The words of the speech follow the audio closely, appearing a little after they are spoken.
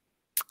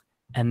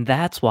And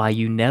that's why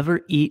you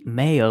never eat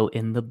mayo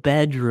in the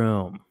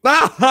bedroom.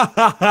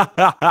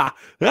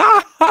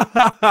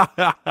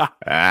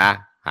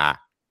 Ah,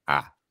 ha,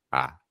 ha,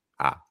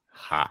 ha,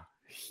 ha,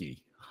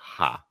 he,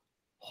 ha,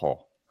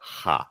 ho,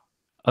 ha.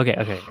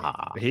 Okay.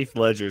 Ha. Heath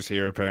Ledger's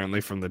here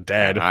apparently from the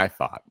dead. And I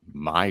thought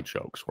my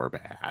jokes were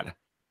bad.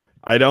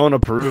 I don't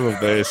approve of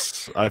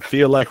this. I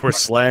feel like we're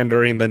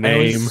slandering the It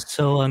name. was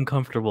so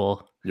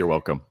uncomfortable. You're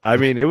welcome. I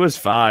mean, it was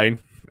fine.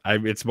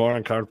 It's more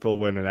uncomfortable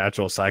when an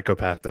actual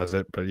psychopath does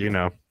it, but you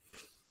know.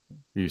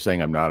 Are you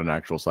saying I'm not an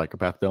actual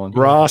psychopath, Dylan?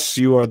 Ross,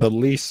 you are the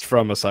least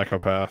from a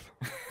psychopath.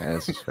 Yeah,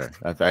 this is fair.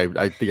 I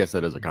think I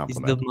said as a He's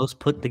compliment. the most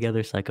put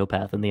together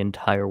psychopath in the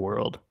entire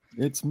world.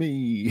 It's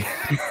me.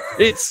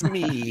 It's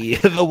me,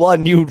 the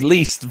one you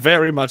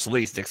very much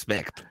least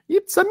expect.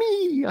 It's a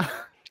me.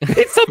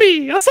 It's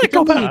me, a It's me,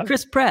 psychopath.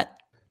 Chris Pratt.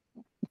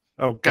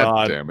 Oh, God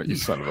God. damn it, you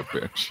son of a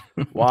bitch.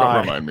 Why?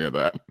 Don't remind me of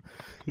that.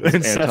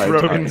 And Seth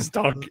Anti-time.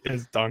 Rogen's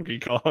is Donkey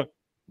Kong.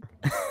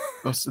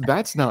 Oh, so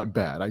that's not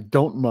bad. I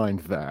don't mind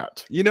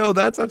that. You know,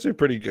 that's actually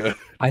pretty good.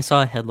 I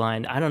saw a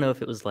headline. I don't know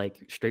if it was like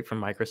straight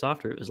from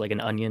Microsoft or it was like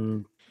an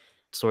Onion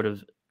sort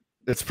of.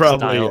 It's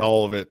probably Style.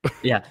 all of it.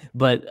 Yeah,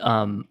 but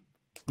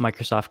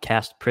Microsoft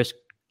cast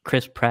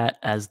Chris Pratt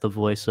as the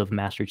voice of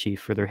Master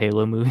Chief for their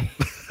Halo movie.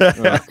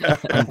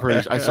 I'm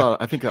pretty sure,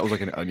 I think that was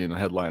like an Onion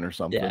headline or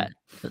something. Yeah,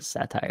 it's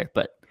satire,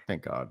 but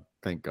Thank God.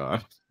 Thank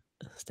God.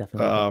 it's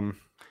definitely.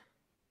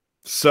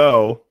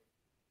 So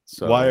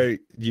So why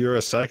you're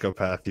a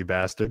psychopath, you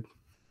bastard?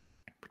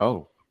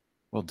 Oh.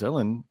 Well,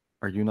 Dylan,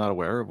 are you not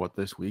aware of what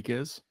this week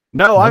is?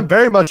 No, I'm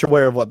very much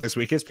aware of what this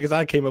week is because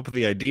I came up with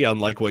the idea,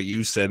 unlike what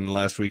you said in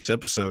last week's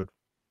episode.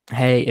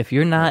 Hey, if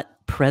you're not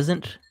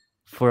present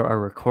for our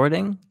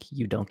recording,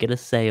 you don't get a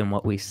say in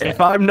what we say. If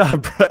I'm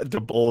not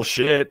the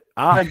bullshit,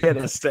 I get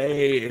a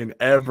say in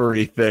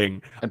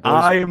everything. And boys,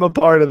 I am a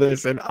part of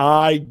this, and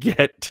I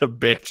get to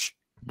bitch.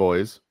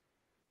 boys,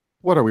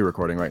 what are we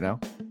recording right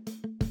now?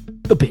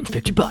 The Binge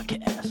Picture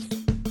Podcast.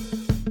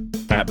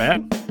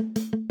 Batman?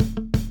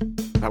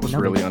 That was No,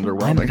 really I'm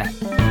underwhelming. back.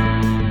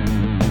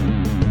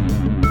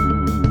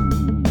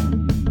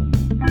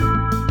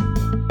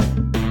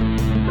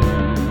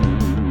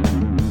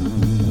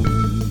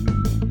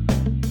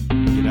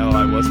 You know,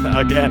 I'm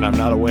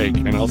not awake,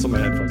 and also my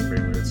headphones are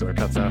being weird, so it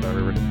cuts out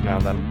every now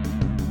and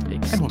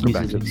then. welcome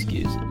back to-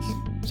 Excuses.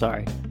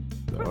 Sorry.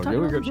 Oh, yeah,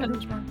 we're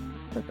good.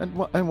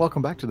 And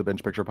welcome back to the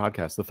Binge Picture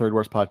Podcast, the third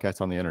worst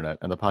podcast on the internet,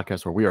 and the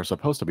podcast where we are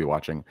supposed to be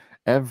watching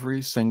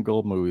every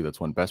single movie that's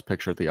won Best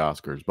Picture at the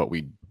Oscars, but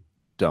we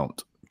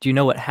don't. Do you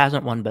know what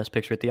hasn't won Best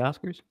Picture at the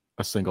Oscars?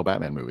 A single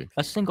Batman movie.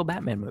 A single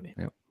Batman movie.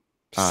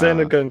 Sin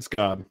against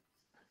God.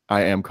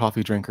 I am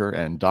coffee drinker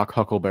and Doc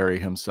Huckleberry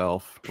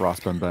himself, Ross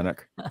Benbenick.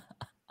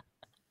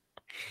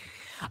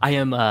 I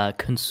am a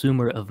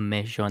consumer of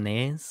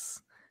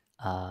mayonnaise,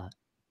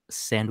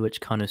 sandwich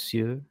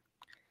connoisseur,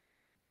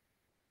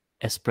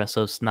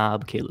 espresso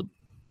snob Caleb.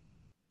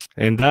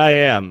 And I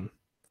am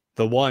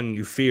the one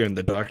you fear in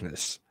the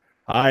darkness.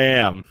 I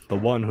am the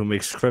one who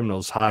makes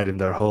criminals hide in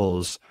their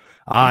holes.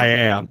 I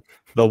am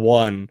the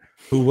one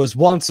who was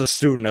once a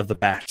student of the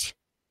Bat,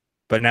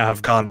 but now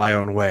have gone my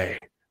own way.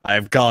 I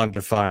have gone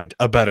to find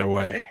a better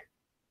way.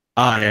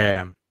 I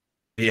am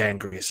the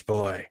angriest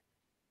boy.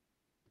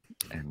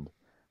 And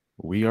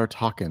we are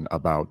talking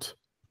about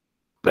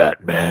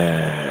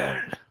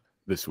Batman.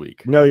 this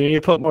week. No, you need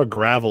to put more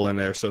gravel in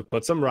there. So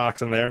put some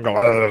rocks in there and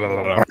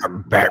go.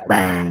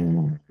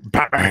 Batman.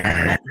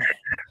 Batman.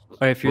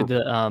 Or if you're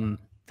the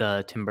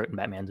Tim Burton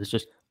Batman, it's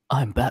just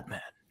I'm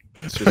Batman.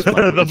 It's just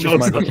Michael, The it's just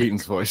most- Michael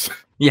Keaton's voice.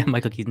 Yeah,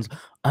 Michael Keaton's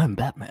I'm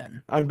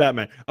Batman. I'm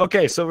Batman.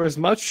 Okay, so there's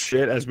much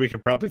shit as we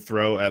could probably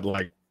throw at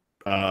like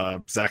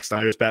Zack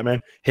Snyder's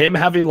Batman. Him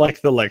having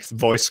like the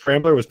voice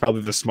scrambler was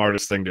probably the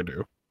smartest thing to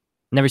do.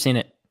 Never seen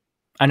it.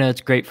 I know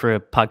it's great for a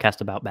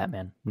podcast about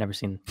Batman. Never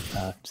seen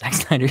Zack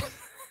Snyder.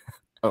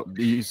 Oh,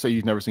 you say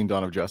you've never seen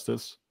Dawn of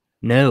Justice?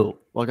 No,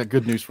 Well, I got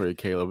good news for you,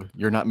 Caleb.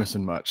 You're not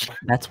missing much.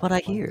 that's what I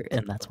hear,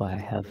 and that's why I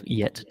have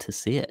yet to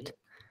see it.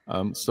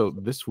 So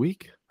this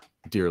week,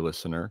 dear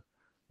listener,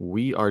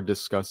 we are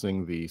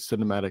discussing the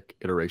cinematic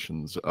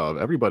iterations of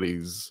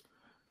everybody's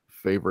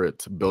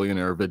favorite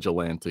billionaire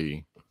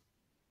vigilante,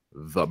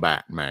 the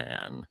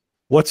Batman.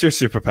 What's your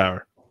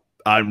superpower?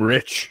 I'm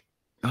rich.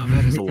 Oh,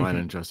 that is a line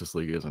in Justice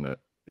League, isn't it?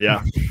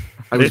 Yeah,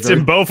 I was it's very,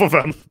 in both of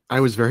them.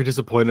 I was very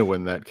disappointed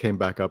when that came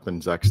back up in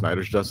Zack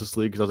Snyder's Justice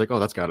League because I was like, oh,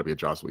 that's got to be a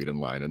Joss Whedon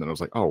line. And then I was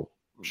like, oh,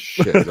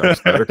 shit. Zack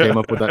Snyder came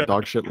up with that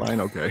dog shit line?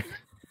 Okay.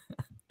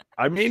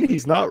 I mean,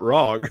 he's not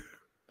wrong.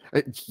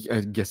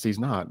 I guess he's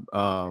not.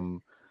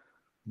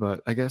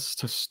 But I guess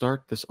to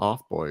start this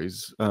off,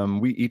 boys,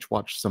 we each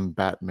watched some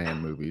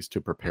Batman movies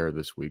to prepare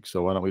this week.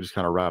 So why don't we just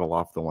kind of rattle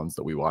off the ones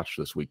that we watched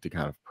this week to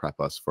kind of prep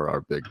us for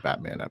our big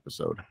Batman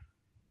episode?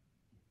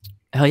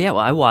 Hell yeah! Well,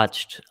 I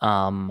watched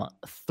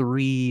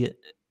 3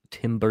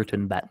 Tim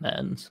Burton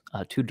Batmans,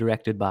 2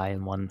 directed by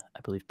and 1, I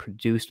believe,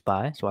 produced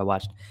by. So I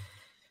watched.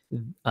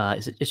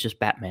 It's just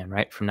Batman,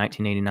 right, from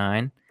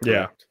 1989,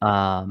 Yeah.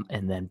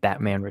 and then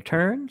Batman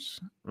Returns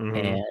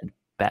Mhm. and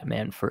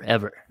Batman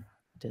Forever.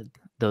 directed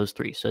those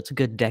three. So it's a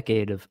good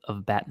decade of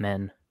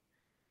Batman,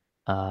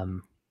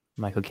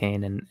 Michael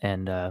Caine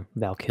and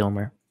Val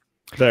Kilmer.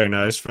 Very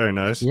nice, very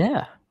nice.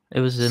 Yeah,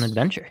 it was an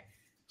adventure.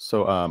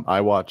 So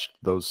I watched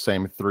those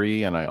same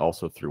three, and I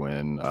also threw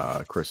in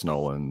Chris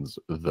Nolan's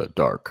The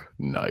Dark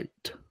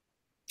Knight.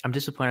 I'm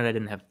disappointed I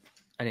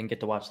didn't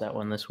get to watch that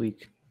one this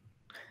week.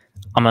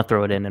 I'm gonna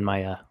throw it in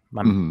my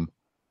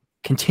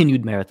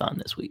continued marathon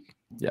this week.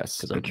 Yes,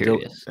 because I'm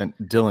curious. And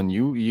Dylan,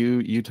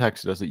 you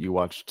texted us that you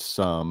watched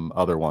some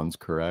other ones,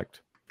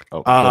 correct?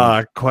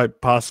 Oh, quite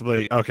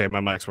possibly. Okay,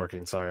 my mic's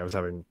working. Sorry, I was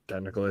having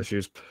technical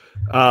issues.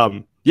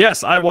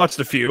 Yes, I watched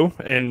a few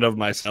and of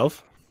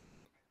myself.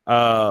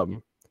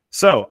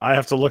 So I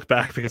have to look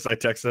back because I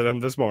texted him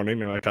this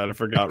morning and I kind of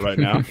forgot right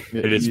now.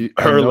 It is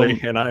early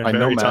and I'm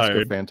very Mask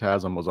tired. of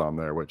Phantasm was on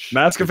there, which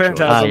Mask of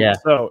Phantasm. Yeah.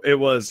 So it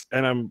was,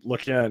 and I'm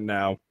looking at it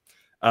now.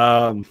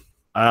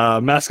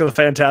 Mask of the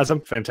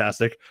Phantasm,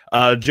 fantastic.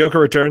 Joker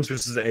Returns,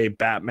 which is a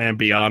Batman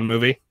Beyond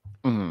movie.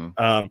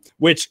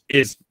 Which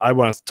is, I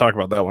want to talk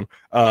about that one.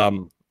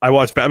 I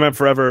watched Batman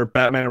Forever,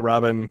 Batman and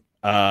Robin,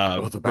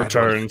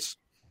 Returns.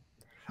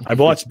 I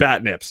watched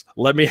Batnips.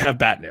 Let me have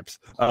Batnips.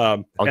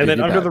 And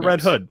then Under the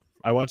Red Hood.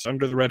 I watched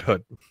Under the Red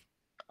Hood.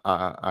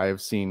 I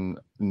have seen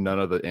none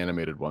of the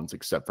animated ones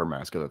except for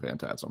Mask of the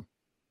Phantasm.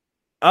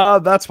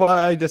 That's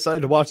why I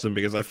decided to watch them,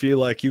 because I feel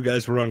like you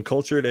guys were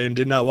uncultured and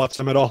did not watch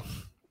them at all.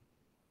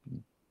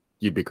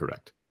 You'd be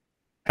correct.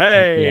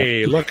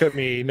 Hey, look at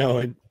me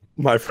knowing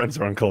my friends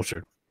are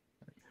uncultured.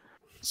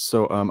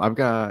 So I've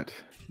got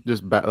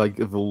just like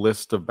the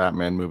list of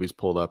Batman movies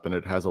pulled up, and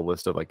it has a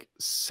list of like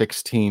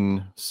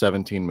 16,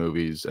 17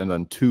 movies, and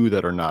then 2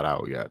 that are not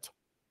out yet.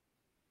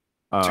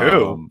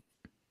 2?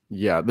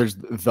 Yeah, there's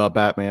the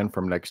Batman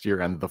from next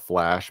year and the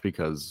Flash,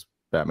 because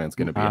Batman's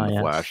going to be in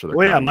the Flash. So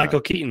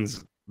Michael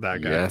Keaton's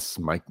that guy. Yes,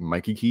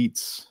 Mikey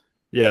Keats.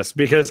 Yes,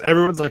 because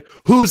everyone's like,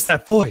 "Who's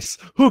that voice?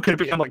 Who could it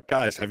be?" I'm like,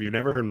 guys, have you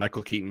never heard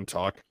Michael Keaton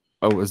talk?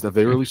 Oh, have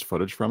they released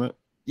footage from it?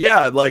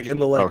 Yeah, like in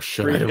the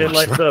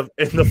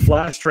in the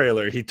Flash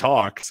trailer, he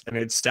talks and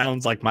it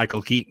sounds like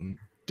Michael Keaton.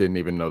 Didn't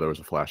even know there was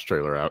a Flash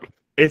trailer out.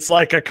 It's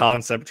like a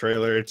concept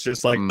trailer. It's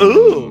just like,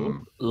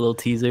 ooh, a little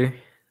teaser.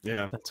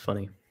 Yeah, that's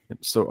funny.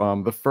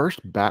 So the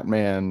first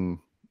Batman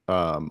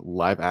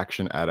live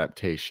action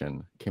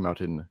adaptation came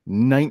out in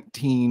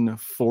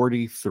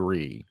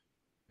 1943.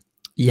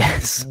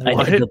 Yes,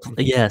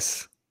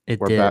 yes, it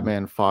where did.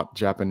 Batman fought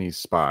Japanese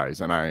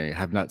spies, and I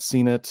have not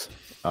seen it,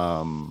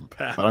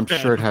 but I'm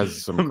sure it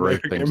has some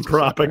great things.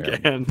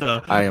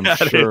 Propaganda. I am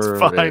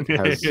sure it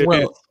has.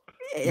 Well,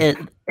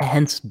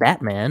 hence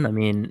Batman. I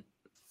mean,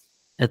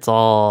 it's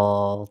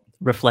all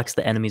reflects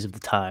the enemies of the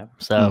time.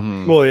 So,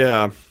 well,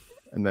 yeah.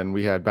 And then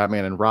we had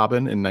Batman and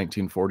Robin in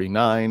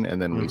 1949,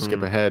 and then we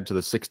skip ahead to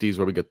the 60s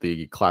where we get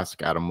the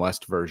classic Adam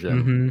West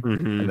version,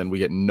 and then we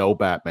get no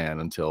Batman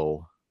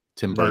until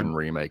Tim Burton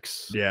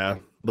remakes. Yeah,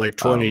 like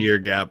 20-year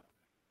gap.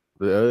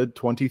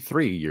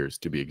 23 years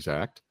to be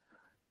exact.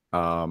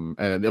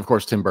 And of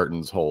course, Tim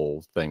Burton's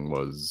whole thing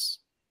was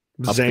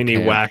zany,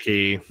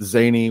 wacky,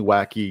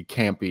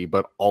 campy,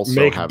 but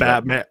also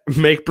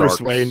make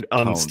Bruce Wayne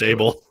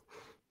unstable.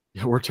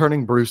 Yeah, we're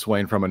turning Bruce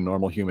Wayne from a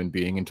normal human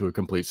being into a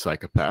complete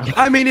psychopath.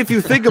 I mean, if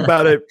you think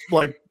about it,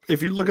 like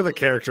if you look at the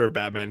character of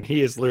Batman,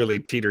 he is literally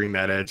teetering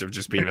that edge of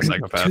just being a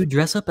psychopath. To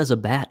dress up as a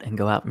bat and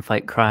go out and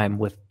fight crime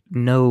with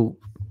no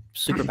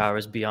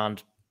superpowers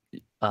beyond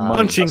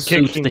punching,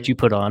 kicking that you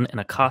put on and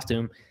a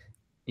costume,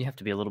 you have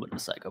to be a little bit of a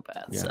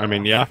psychopath. Yeah. So. I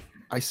mean, yeah.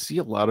 I see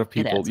a lot of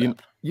people.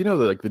 You know,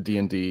 the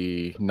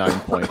D&D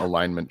 9-point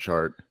alignment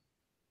chart.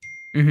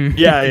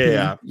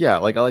 Yeah.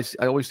 Like I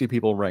always see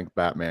people rank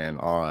Batman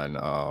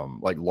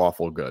on like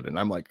lawful good, and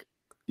I'm like,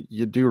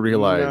 you do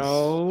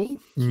realize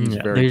he's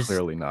very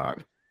clearly not.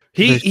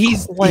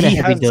 He's quite a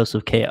heavy dose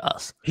of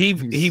chaos. He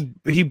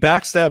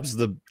backstabs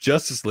the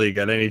Justice League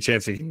at any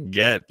chance he can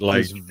get,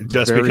 like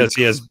just because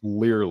he has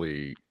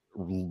clearly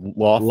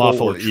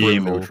lawful or true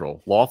evil.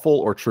 neutral, lawful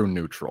or true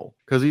neutral,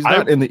 because he's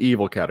not in the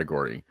evil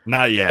category.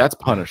 Not yet. That's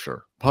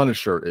Punisher.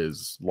 Punisher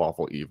is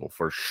lawful evil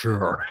for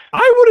sure.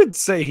 I wouldn't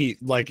say he,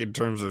 like, in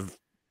terms of,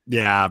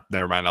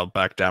 never mind. I'll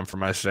back down from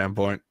my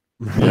standpoint.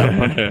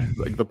 Yeah,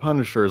 like the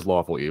Punisher is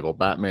lawful evil.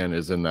 Batman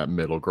is in that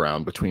middle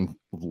ground between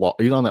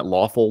he's on that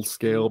lawful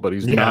scale, but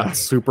he's not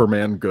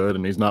Superman good,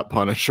 and he's not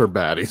Punisher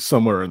bad. He's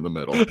somewhere in the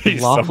middle.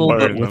 He's lawful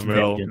but with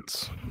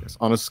vengeance. Yes,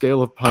 on a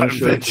scale of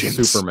Punisher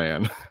to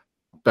Superman,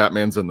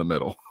 Batman's in the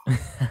middle.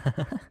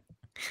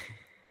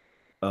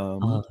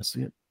 Let's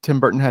see it. Tim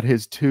Burton had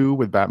his 2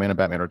 with Batman and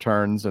Batman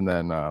Returns, and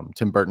then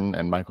Tim Burton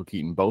and Michael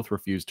Keaton both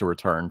refused to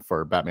return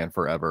for Batman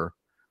Forever.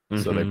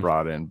 So they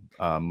brought in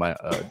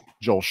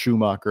Joel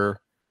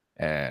Schumacher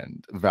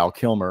and Val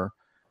Kilmer.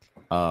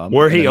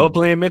 Where he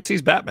openly admits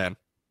he's Batman.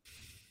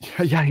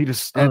 Yeah, he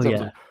just stands up.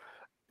 Like,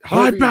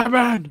 hi,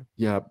 Batman!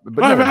 Yeah,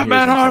 but hi,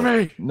 Batman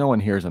Harvey! No one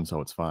hears him, so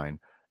it's fine.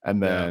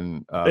 And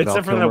then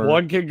except for that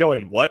one kid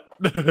going, what?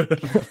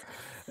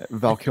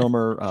 Val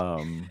Kilmer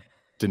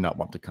did not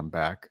want to come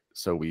back,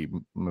 so we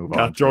move on.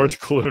 Got George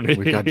Clooney.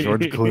 We got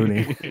George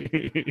Clooney.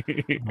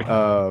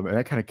 And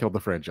that kind of killed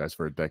the franchise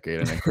for a decade.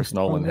 And then Chris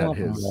Nolan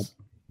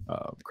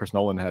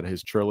had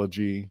his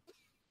trilogy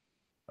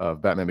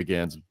of Batman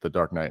Begins, The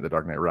Dark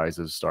Knight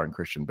Rises, starring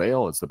Christian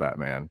Bale. It's the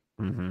Batman.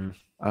 Mm-hmm.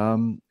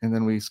 And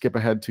then we skip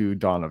ahead to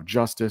Dawn of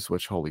Justice,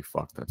 which holy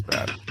fuck, that's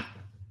bad.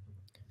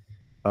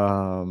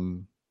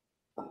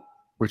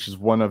 Which is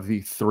one of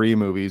the 3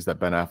 movies that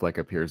Ben Affleck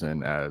appears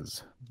in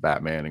as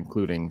Batman,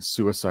 including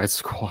Suicide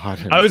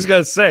Squad. I was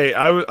gonna say,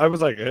 I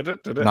was like,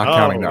 not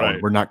counting that one.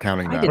 We're not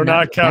counting that. We're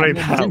not counting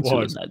that one.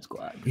 Suicide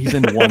Squad. He's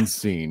in one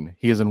scene.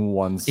 He is in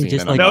one scene.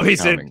 just, and like, I'm not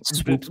he's counting.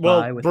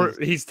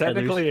 he's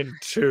technically in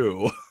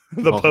 2.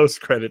 The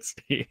post-credit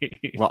scene.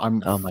 Well,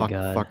 Oh my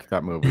God. Fuck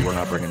that movie. We're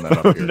not bringing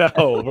that up here.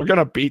 No, we're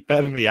gonna beat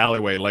that in the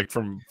alleyway, like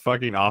from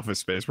fucking Office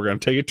Space. We're gonna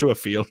take it to a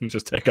field and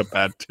just take a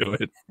bat to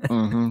it.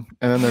 And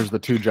then there's the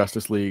 2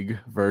 Justice League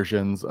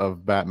versions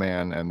of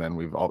Batman, and then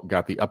we've all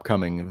got the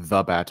upcoming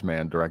The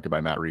Batman, directed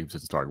by Matt Reeves.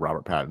 It's starring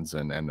Robert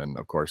Pattinson, and then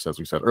of course, as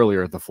we said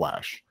earlier, The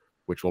Flash,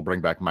 which will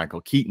bring back Michael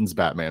Keaton's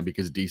Batman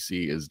because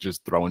DC is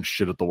just throwing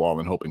shit at the wall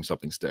and hoping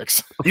something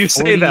sticks. You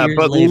say that,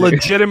 but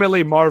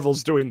legitimately,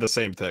 Marvel's doing the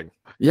same thing.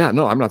 Yeah,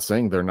 no, I'm not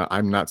saying they're not.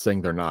 I'm not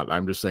saying they're not.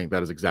 I'm just saying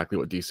that is exactly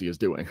what DC is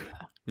doing.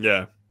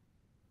 Yeah.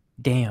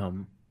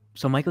 Damn.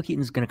 So Michael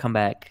Keaton's gonna come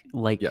back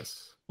like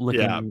Yes.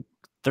 looking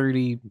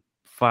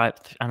 35.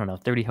 I don't know,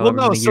 30 however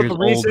Well, no, many so years the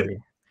reason- older.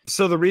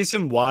 So the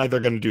reason why they're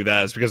going to do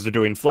that is because they're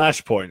doing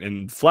Flashpoint.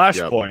 In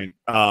Flashpoint,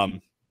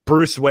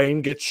 Bruce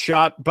Wayne gets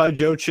shot by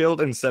Joe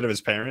Chill instead of his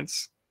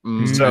parents.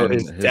 So And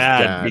his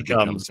dad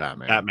becomes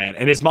Batman,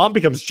 and his mom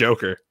becomes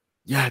Joker.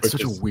 Yeah, it's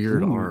such a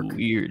weird arc.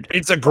 Weird.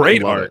 It's a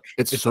great arc.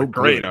 It's so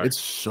great good. arc. It's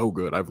so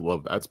good. I've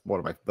loved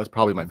that. That's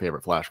probably my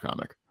favorite Flash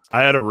comic.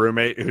 I had a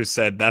roommate who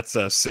said that's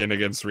a sin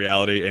against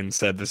reality and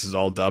said this is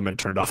all dumb and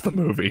turned off the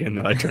movie, and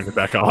then I turned it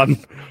back on.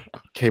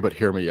 Okay, but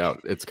hear me out.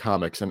 It's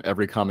comics, and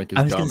every comic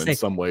is dumb in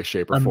some way,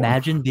 shape, or form.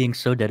 Imagine being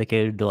so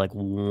dedicated to like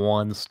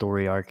one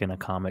story arc in a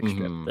comic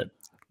strip that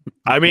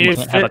I mean, you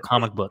can't have a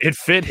comic book. It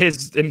fit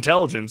his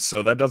intelligence,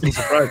 so that doesn't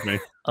surprise me.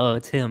 Oh,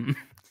 it's him.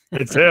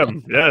 It's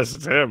him. Yes,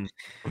 it's him.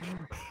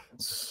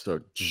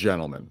 So,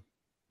 gentlemen,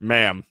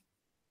 ma'am,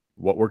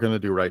 what we're going to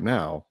do right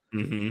now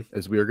mm-hmm.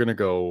 is we are going to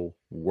go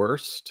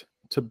worst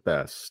to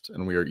best,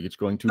 and we are each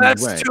going to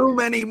That's rank. too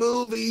many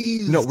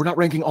movies. No, we're not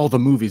ranking all the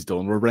movies,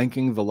 Dylan. We're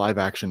ranking the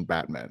live-action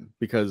Batman,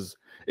 because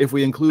if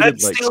we included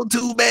that's still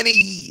too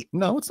many.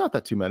 No, it's not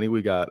that too many.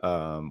 We got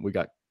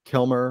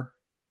Kilmer.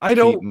 I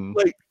don't Keaton,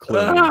 like.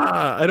 Clooney.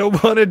 I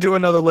don't want to do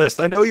another list.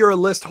 I know you're a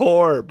list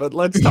whore, but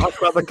let's talk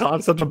about the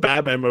concept of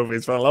Batman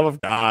movies. For the love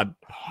of God,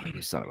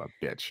 You son of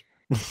a bitch.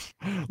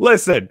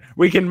 Listen,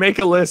 we can make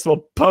a list.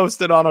 We'll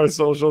post it on our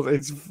socials.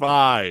 It's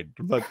fine,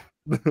 but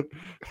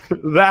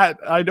that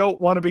I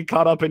don't want to be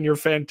caught up in your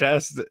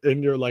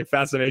like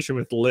fascination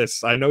with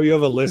lists. I know you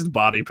have a list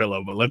body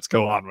pillow, but let's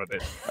go on with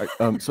it.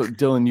 So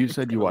Dylan, you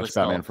said you watched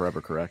Batman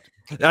Forever, correct?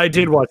 I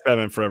did watch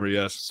Batman Forever,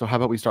 yes. So how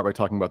about we start by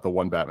talking about the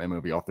one Batman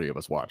movie all 3 of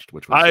us watched,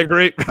 which was I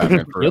agree.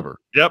 Batman Forever.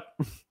 Yep.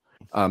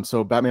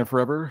 So Batman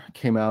Forever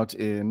came out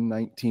in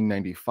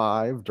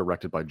 1995,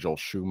 directed by Joel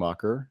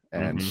Schumacher,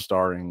 and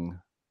starring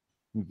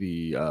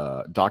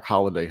the Doc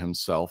Holliday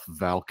himself,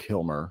 Val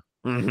Kilmer,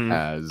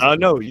 as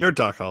no, you're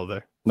Doc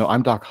Holliday. No,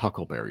 I'm Doc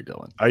Huckleberry,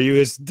 Dylan. Are you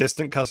his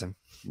distant cousin?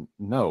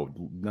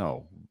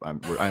 No,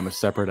 I'm a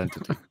separate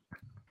entity.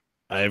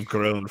 I have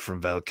grown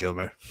from Val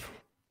Kilmer.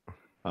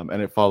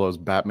 And it follows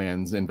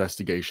Batman's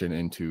investigation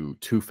into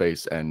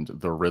Two-Face and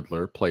the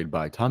Riddler, played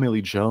by Tommy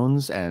Lee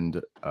Jones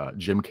and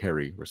Jim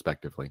Carrey,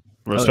 respectively.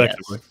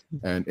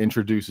 And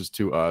introduces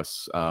to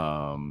us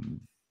horny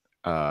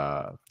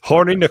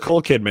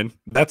Nicole Kidman.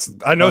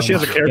 I know she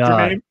has a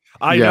character name.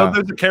 I know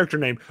there's a character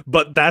name,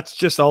 but that's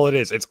just all it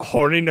is. It's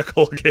horny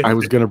Nicole Kidman. I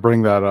was gonna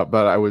bring that up,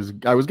 but I was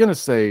gonna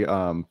say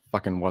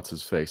fucking what's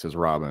his face as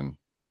Robin.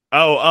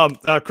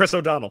 Chris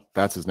O'Donnell.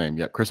 That's his name.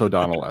 Yeah, Chris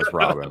O'Donnell as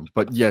Robin.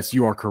 But yes,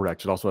 you are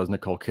correct. It also has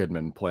Nicole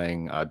Kidman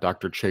playing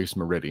Dr. Chase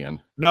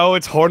Meridian. No,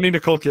 it's horny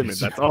Nicole Kidman.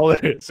 That's all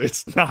it is.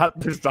 It's not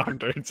this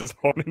doctor. It's just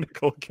horny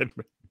Nicole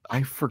Kidman.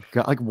 I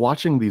forgot, like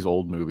watching these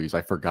old movies,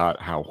 I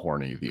forgot how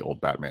horny the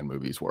old Batman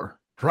movies were.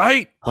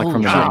 Right? Like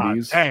from the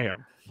 90s.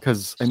 Damn.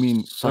 Because, I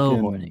mean, so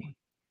horny.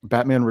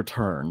 Batman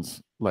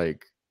Returns,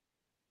 like,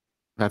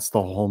 that's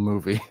the whole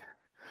movie.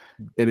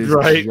 It is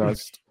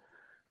just...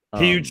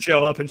 He would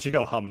show up and she'd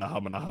go humana,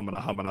 humana,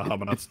 humana, humana,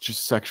 humana. It's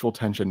just sexual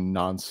tension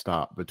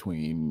nonstop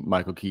between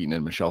Michael Keaton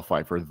and Michelle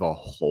Pfeiffer the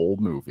whole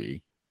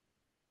movie.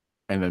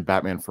 And then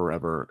Batman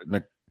Forever,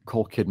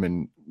 Nicole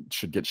Kidman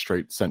should get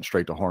sent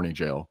straight to horny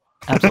jail.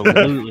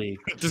 Absolutely.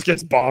 It just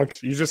gets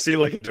bonked. You just see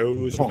like a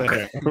toes with the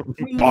hair.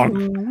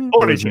 Bonk.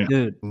 Horny jail.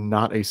 Dude.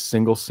 Not a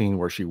single scene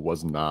where she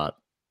was not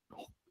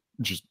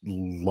just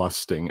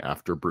lusting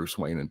after Bruce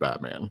Wayne and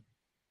Batman.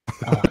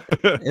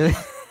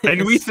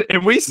 And we say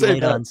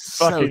that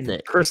fucking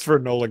thick. Christopher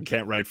Nolan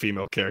can't write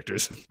female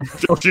characters.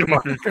 Joel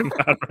Schumacher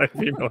cannot write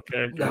female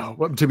characters. No,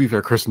 well, to be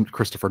fair,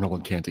 Christopher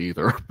Nolan can't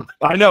either.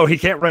 I know he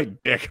can't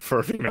write dick for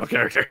a female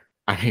character.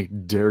 I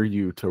dare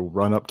you to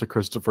run up to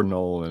Christopher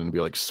Nolan and be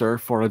like, "Sir,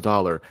 for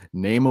 $1,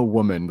 name a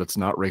woman that's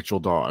not Rachel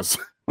Dawes."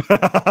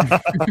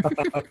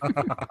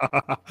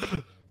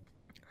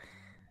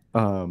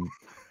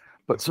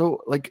 But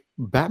so like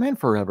Batman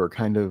Forever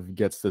kind of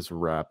gets this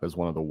rap as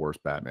one of the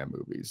worst Batman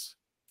movies.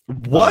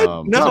 What? Is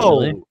it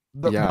really?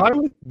 No. Yeah.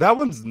 That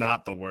one's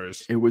not the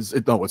worst. No,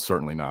 it's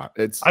certainly not.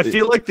 I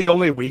feel like the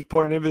only weak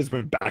point of it is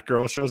when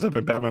Batgirl shows up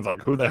and Batman's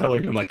like, "Who the hell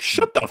are you?" I'm like,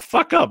 "Shut the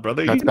fuck up,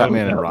 brother." That's You know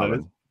Batman who and the hell that is.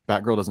 Robin.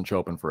 Batgirl doesn't show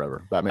up in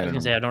Forever. I Batman was gonna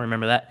and say I don't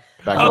remember that.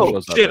 Batgirl Oh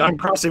shows up shit! in- I'm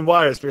crossing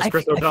wires because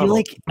Chris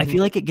O'Donnell. I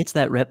feel like it gets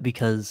that rep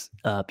because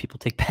people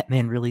take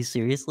Batman really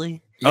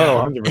seriously.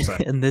 Oh,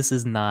 100%. And this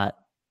is not.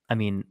 I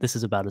mean, this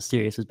is about as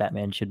serious as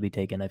Batman should be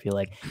taken. I feel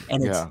like,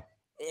 and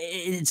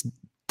it's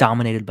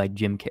dominated by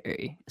Jim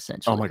Carrey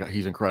essentially. Oh my god,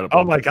 he's incredible.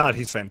 Oh my god,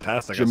 he's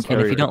fantastic. Jim And if you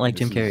Carrey, don't like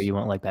Jim this Carrey, is- you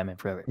won't like Batman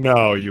Forever.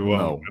 No, you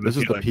won't. No, And this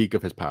is the like, peak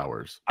of his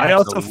powers. I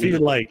also Absolutely.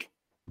 feel like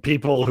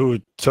people who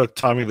took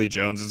Tommy Lee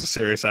Jones as a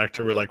serious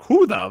actor were like,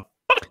 "Who the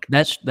fuck?"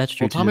 That's true.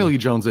 Well, Tommy too. Lee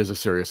Jones is a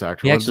serious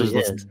actor. He Let's actually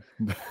just- is.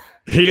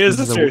 He is a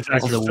This is a- serious this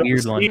actor. is a So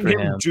weird one seeing for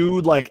him. do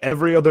like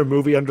every other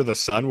movie under the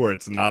sun where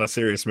it's not a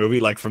serious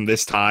movie, like from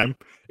this time,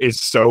 is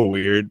so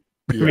weird.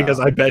 Yeah. Because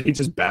I bet he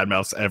just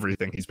badmouths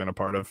everything he's been a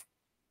part of.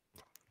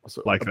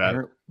 So like that.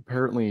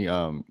 Apparently,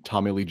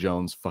 Tommy Lee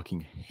Jones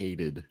fucking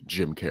hated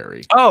Jim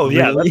Carrey. Oh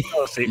yeah, Really?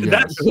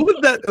 Yes. who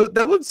would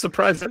that would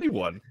surprise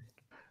anyone.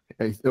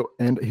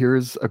 And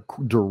here's a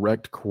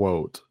direct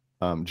quote.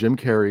 Jim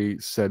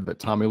Carrey said that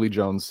Tommy Lee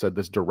Jones said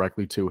this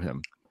directly to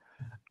him.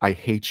 "I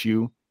hate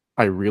you.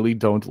 I really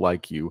don't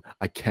like you.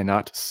 I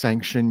cannot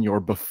sanction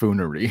your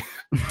buffoonery."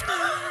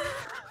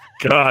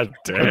 God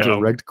A damn.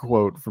 direct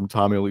quote from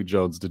TommyLee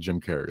Jones to Jim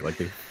Carrey. Like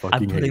they fucking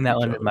I'm putting hate that each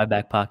one in other. my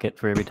back pocket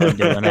for every time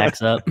Dylan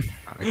acts up.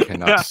 I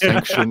cannot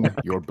sanction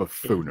your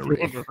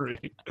buffoonery.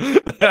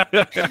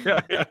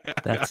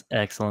 That's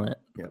excellent.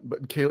 Yeah,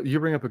 but Caleb, you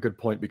bring up a good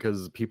point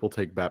because people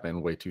take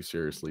Batman way too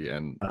seriously,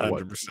 and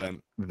what 100%.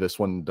 this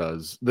one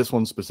does, this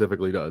one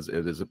specifically does,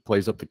 it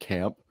plays up the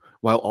camp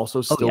while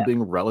also still yeah.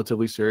 being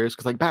relatively serious.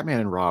 Because like Batman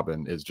and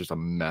Robin is just a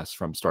mess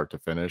from start to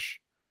finish.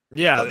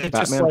 Yeah, But it's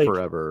just Batman like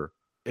Forever,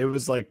 it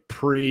was like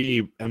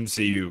pre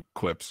MCU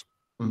clips.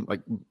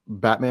 like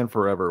Batman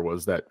Forever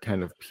was that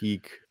kind of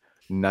peak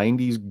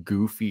 '90s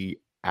goofy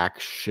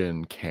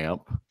action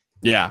camp.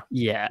 Yeah.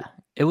 Yeah,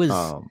 it was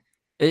Um,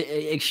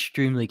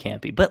 extremely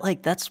campy, but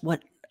like that's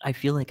what I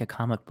feel like a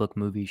comic book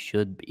movie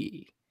should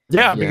be.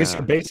 Yeah, because Yeah.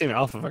 you're basing it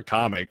off of a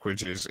comic,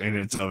 which is in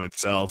its of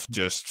itself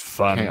just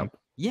fun. camp.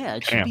 Yeah,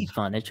 it should be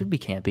fun. It should be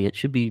campy. It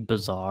should be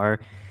bizarre,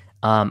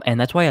 and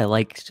that's why I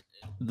liked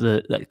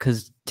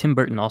because Tim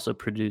Burton also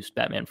produced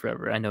Batman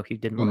Forever. I know he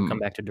didn't want to come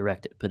back to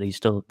direct it, but he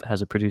still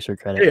has a producer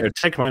credit. Here,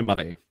 take my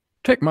money.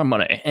 Take my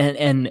money.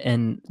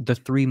 And the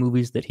three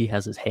movies that he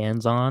has his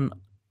hands on,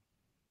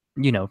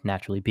 you know,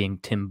 naturally being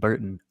Tim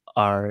Burton,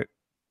 are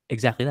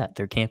exactly that.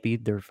 They're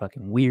campy. They're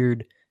fucking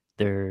weird.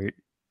 They're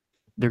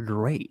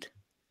great.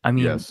 I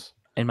mean, Yes.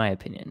 in my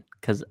opinion,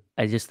 because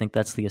I just think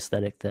that's the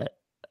aesthetic that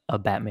a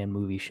Batman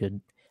movie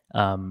should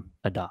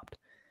adopt.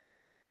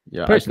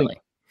 Yeah. Personally,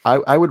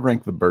 I would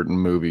rank the Burton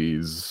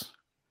movies.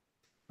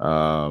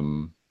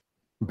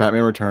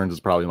 Batman Returns is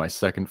probably my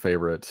second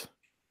favorite,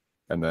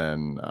 and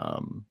then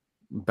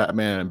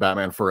Batman and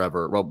Batman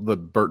Forever. Well, the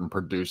Burton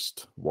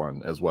produced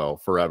one as well,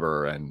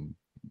 Forever, and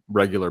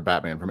regular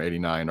Batman from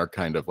 '89 are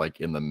kind of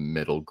like in the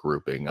middle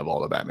grouping of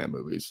all the Batman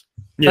movies.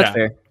 Yeah. that's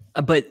fair.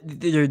 But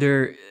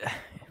they're.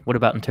 What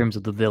about in terms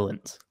of the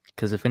villains?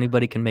 Because if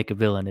anybody can make a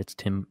villain, it's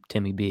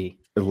Timmy B.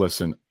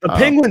 Listen, The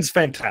Penguin's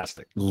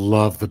fantastic.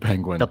 love the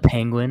Penguin. The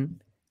Penguin,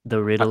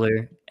 the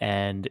Riddler,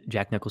 and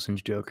Jack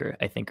Nicholson's Joker,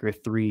 I think, are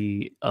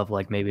three of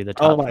like maybe the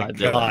top Oh my five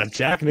god, villains.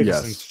 Jack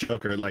Nicholson's Yes.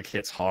 Joker like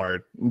hits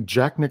hard.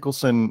 Jack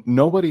Nicholson.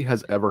 Nobody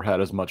has ever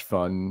had as much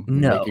fun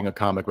No. making a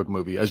comic book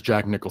movie as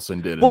Jack Nicholson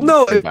did. Well, in,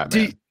 no, in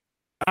Batman.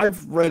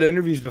 I've read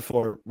interviews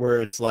before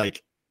where it's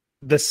like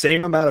the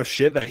same amount of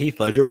shit that Heath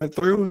Ledger went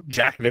through,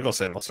 Jack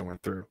Nicholson also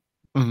went through.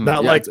 Mhm.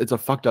 Not Yeah, like it's a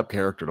fucked up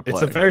character to play.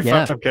 it's a very Yeah.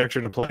 fucked up character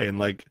to play, and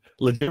like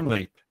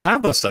legitimately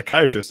have a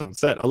psychiatrist on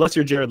set. Unless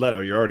you're Jared Leto,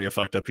 you're already a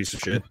fucked up piece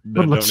of shit.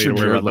 Unless you're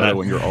Jared Leto that.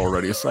 when you're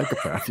already a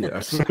psychopath.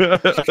 Yes.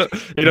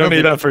 You don't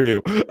need that for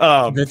you.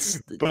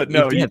 That's but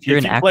no, if you're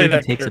an play actor who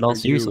that takes it all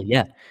character, you- seriously,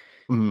 yeah.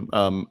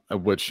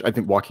 Which I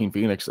think Joaquin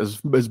Phoenix,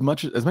 as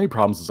many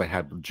problems as I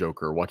had with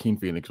Joker, Joaquin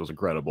Phoenix was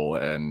incredible,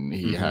 and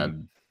he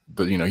had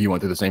he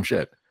went through the same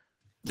shit.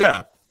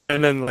 Yeah,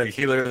 and then like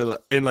he literally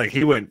and like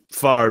he went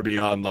far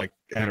beyond like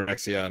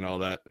anorexia and all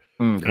that.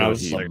 And I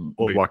was like,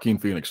 wait. Joaquin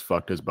Phoenix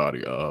fucked his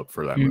body up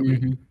for that movie.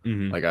 Mhm.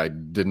 Mhm. Like I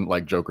didn't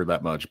like Joker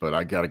that much, but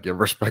I gotta give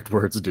respect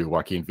where it's due.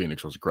 Joaquin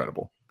Phoenix was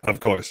incredible. Of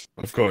course,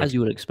 of course. As you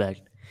would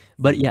expect.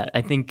 But yeah,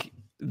 I think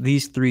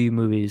these three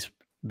movies,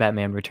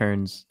 Batman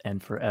Returns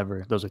and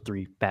Forever, those are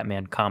three: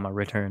 Batman,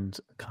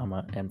 Returns,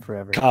 and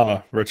Forever.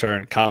 Comma,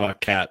 return, comma,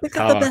 cat, Look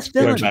at the comma, best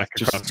going villain. back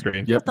Just- across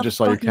screen. Yep, The just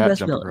saw your fucking cat best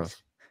jump villains.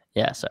 across.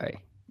 Yeah, sorry.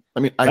 I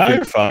mean, I No, you're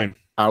think fine.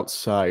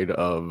 outside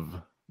of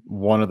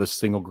one of the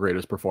single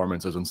greatest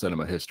performances in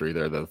cinema history,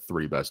 they're the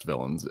three best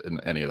villains in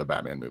any of the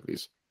Batman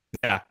movies.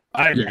 Yeah,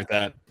 I agree with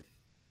that.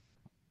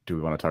 Do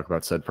we want to talk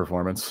about said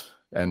performance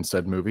and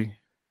said movie?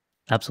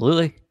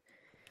 Absolutely.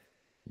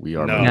 We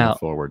are No. moving Now-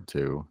 forward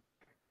to.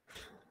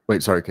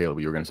 Wait, sorry, Caleb.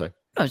 You were going to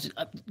say?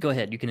 Go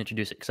ahead. You can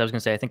introduce it because I was going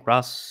to say I think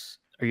Ross,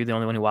 are you the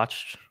only one who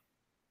watched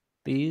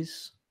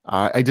these?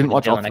 I didn't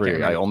watch all Dylan, I can't three. I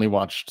remember. only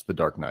watched The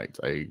Dark Knight.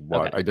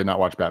 I did not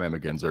watch Batman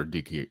Begins or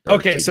DK.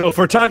 Okay, so if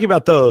we're talking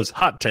about those,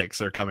 hot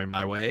takes are coming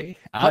my way.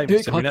 I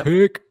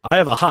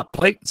have a hot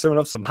plate, serving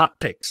up some hot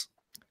takes.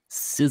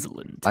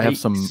 Sizzling. I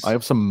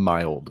have some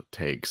mild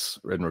takes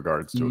in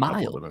regards to a couple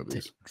mild of the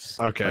movies. takes.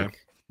 Okay. Like,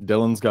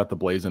 Dylan's got the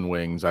blazing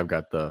wings. I've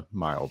got the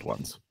mild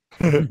ones.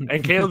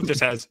 And Caleb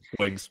just has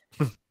wings.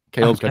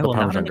 Caleb's got I the will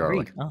not Parmesan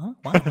agree. garlic.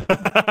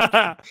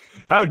 Wow.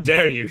 How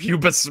dare you? You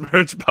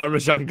besmirch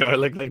Parmesan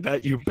garlic like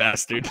that, you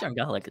bastard. Parmesan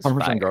garlic is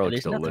Parmesan fire.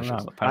 garlic's There's nothing delicious.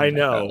 wrong with I Parmesan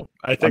know. garlic.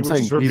 I I'm think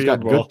saying he's got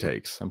reviewable. good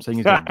takes. I'm saying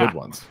he's got good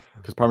ones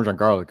because Parmesan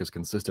garlic is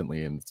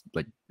consistently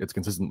it's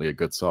consistently a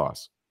good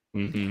sauce.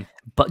 Mhm.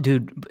 But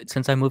dude,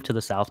 since I moved to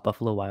the South,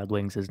 Buffalo Wild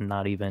Wings is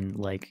not even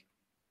like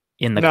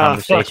in the Nah,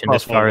 fuck conversation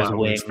as Buffalo far as Wild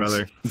wings.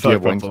 brother. Do you Fuck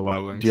have Buffalo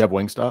Wild Wings. Do you have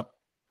Wingstop?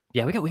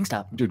 Yeah, we got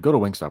Wingstop. Dude, go to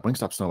Wingstop.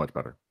 Wingstop's so much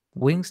better.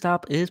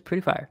 Wingstop is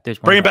pretty fire. There's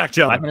one Bring it about back,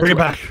 John. 5 minutes Bring it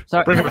away. back.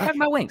 Sorry, Bring no, it we're back.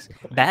 talking about wings.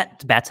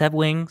 Bats have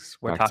wings.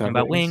 We're Bats talking have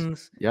about wings.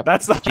 wings. Yep.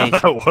 That's not how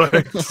that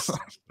works.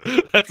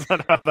 That's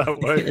not how that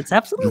works. It's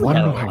absolutely You want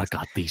to how know it how I works.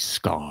 got these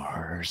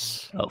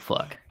scars? Oh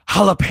fuck!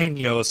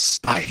 Jalapeno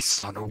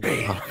spice on a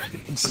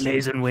wings.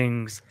 Blazing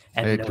wings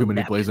and I had no too many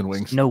napkins. blazing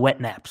wings. No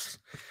wet naps.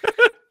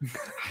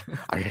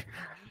 I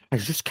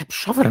just kept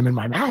shoving them in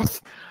my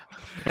mouth.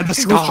 And the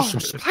It was just so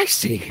scars.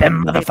 spicy.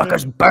 Them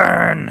motherfuckers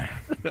burn.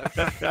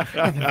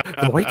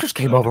 The waitress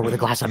came over with a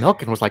glass of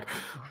milk and was like,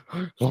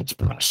 "Let's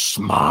put a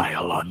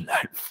smile on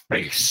that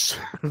face."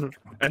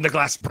 And the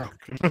glass broke.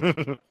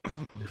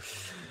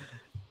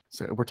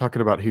 So we're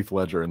talking about Heath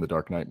Ledger in The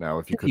Dark Knight now,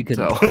 if you couldn't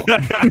couldn't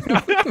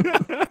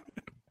tell.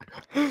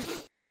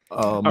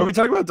 Are we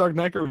talking about Dark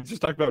Knight or are we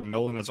just talking about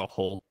Nolan as a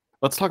whole?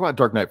 Let's talk about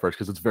Dark Knight first,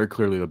 because it's very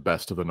clearly the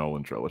best of the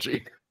Nolan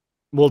trilogy.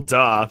 Well,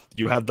 duh.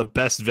 You have the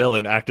best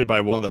villain acted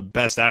by one of the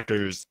best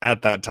actors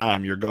at that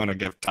time. You're going to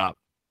give top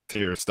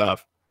tier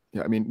stuff.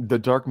 Yeah, I mean, The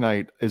Dark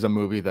Knight is a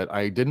movie that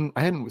I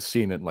hadn't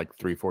seen it in like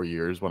 3-4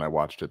 years when I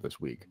watched it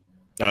this week.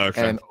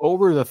 Okay. And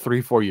over the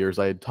 3-4 years,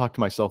 I had talked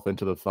myself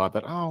into the thought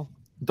that, oh,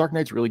 Dark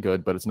Knight's really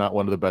good, but it's not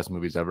one of the best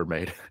movies ever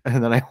made.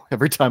 And then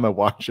every time I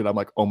watch it, I'm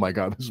like, oh my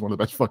God, this is one of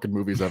the best fucking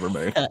movies ever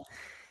made.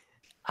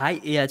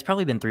 It's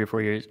probably been 3 or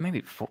 4 years,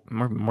 maybe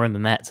more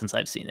than that since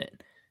I've seen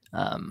it.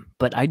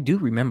 But I do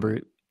remember.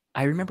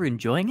 I remember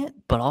enjoying it,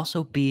 but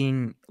also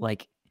being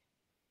like,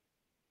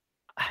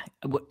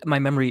 my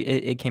memory.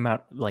 It came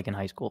out like in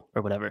high school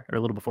or whatever, or a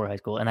little before high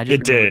school, and I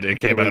just It did. It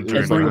came out It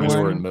during was like when we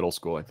everyone were in middle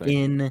school, I think.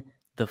 in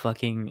the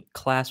fucking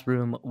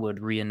classroom would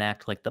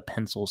reenact like the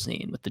pencil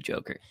scene with the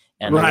Joker,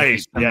 and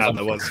Right, there yeah, some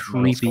that was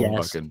creepy middle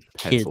ass school fucking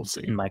pencil kids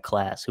scene. in my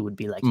class who would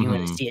be like, "You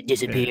want to Mhm. see it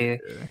disappear?"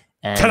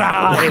 And,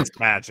 Ta-da! It's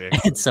magic.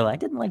 and so I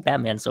didn't like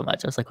Batman so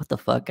much. I was like, "What the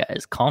fuck,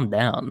 guys? Calm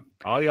down."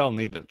 All y'all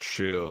need to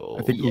chill.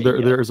 I think Yeah,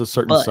 there is a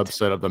certain but-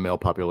 subset of the male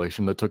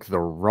population that took the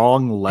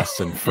wrong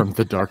lesson from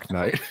The Dark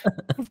Knight.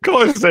 Of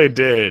course they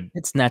did.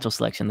 It's natural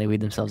selection; they weed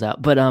themselves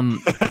out. But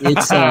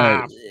it's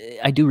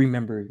I do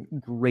remember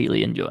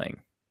greatly enjoying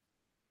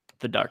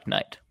The Dark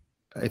Knight.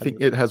 I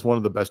think it has one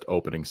of the best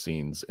opening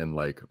scenes in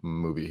like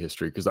movie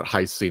history because that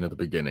heist scene at the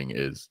beginning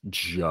is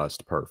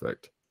just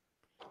perfect.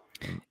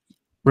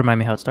 Remind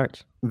me how it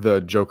starts. The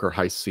Joker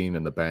heist scene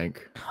in the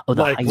bank. Oh,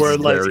 the Like heist. where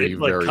like very, it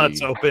like very-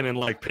 cuts open in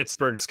like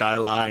Pittsburgh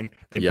skyline.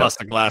 They Yep. bust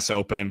the glass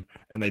open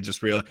and they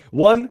just realize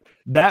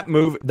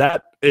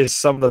that is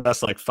some of the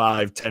best like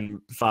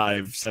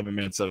 7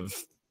 minutes of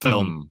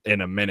film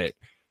in a minute.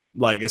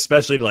 Like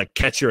especially to like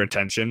catch your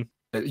attention.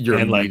 You're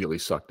And, like, immediately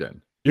sucked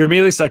in. You're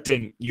immediately sucked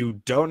in.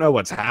 You don't know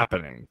what's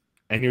happening.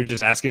 And you're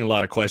just asking a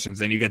lot of questions.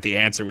 Then you get the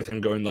answer with him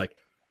going like,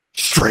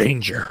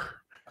 stranger.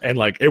 And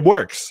like it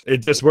works. It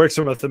just works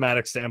from a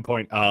thematic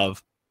standpoint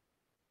of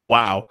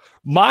wow.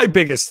 My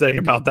biggest thing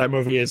about that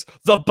movie is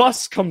the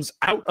bus comes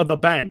out of the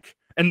bank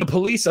and the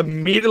police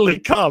immediately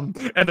come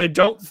and they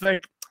don't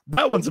think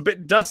that one's a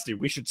bit dusty.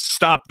 We should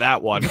stop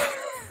that one.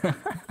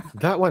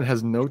 That one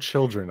has no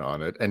children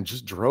on it and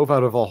just drove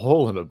out of a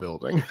hole in a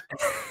building.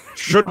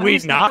 Should Why we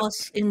is the not?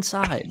 bus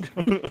inside?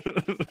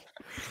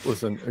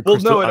 Listen, Well,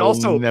 Krista, no, it I will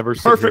also never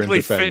sit here and perfectly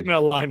defend- fit in a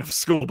line of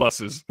school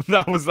buses.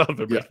 That was the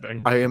other big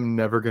thing. I am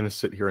never going to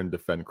sit here and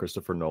defend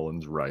Christopher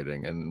Nolan's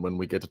writing. And when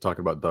we get to talk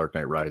about Dark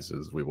Knight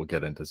Rises, we will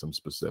get into some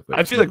specifics.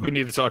 I feel like we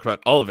need to talk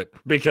about all of it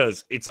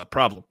because it's a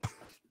problem.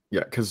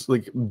 Yeah, because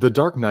like The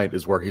Dark Knight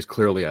is where he's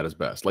clearly at his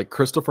best. Like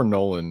Christopher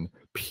Nolan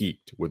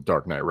peaked with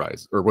Dark Knight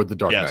Rise, or with The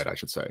Dark Yes. Knight, I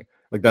should say.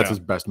 Like that's Yeah. his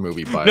best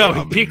movie by No,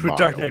 a he peaked with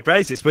Dark mile. Knight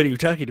Rises. What are you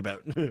talking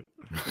about?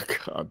 It's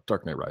God,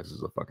 Dark Knight Rises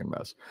is a fucking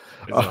mess.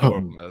 a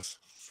horrible mess.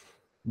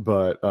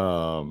 But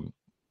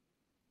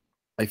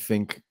I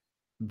think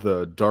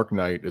The Dark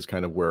Knight is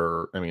kind of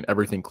where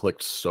everything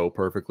clicked so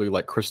perfectly.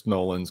 Like Chris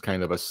Nolan's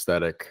kind of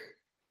aesthetic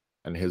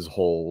and his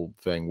whole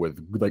thing with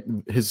like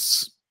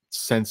his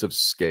sense of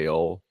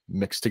scale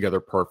mixed together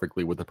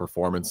perfectly with the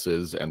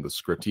performances and the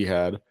script he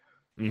had.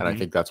 And I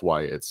think that's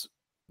why it's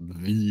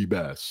the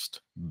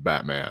best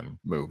Batman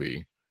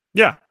movie.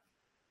 Yeah.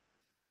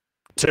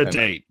 To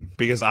date,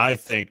 because I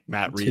think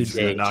Matt Reeves is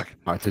going to knock.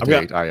 To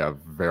date, I have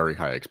very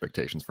high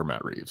expectations for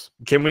Matt Reeves.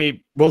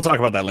 We'll talk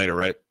about that later,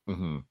 right?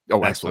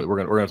 Oh, absolutely.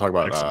 We're gonna talk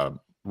about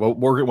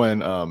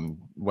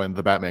when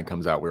the Batman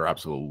comes out, we're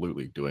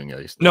absolutely doing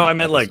a. No, I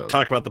meant like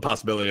talk about the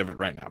possibility of it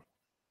right now.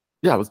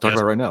 Yeah, let's talk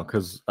about it right now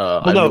because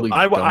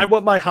I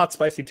want my hot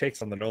spicy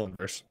takes on the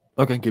Nolanverse.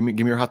 Okay, give me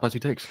your hot spicy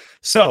takes.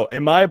 So,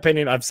 in my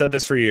opinion, I've said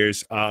this for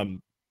years.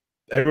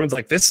 Everyone's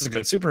like, "This is a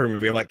good superhero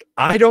movie." I'm like,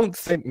 I don't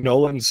think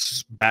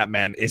Nolan's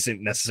Batman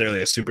isn't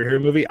necessarily a superhero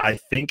movie. I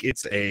think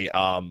it's a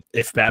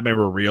if Batman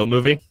were a real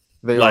movie.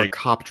 They are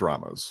cop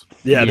dramas.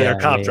 Yeah, they are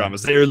cop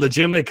dramas. They are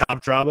legitimate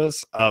cop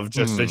dramas of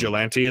just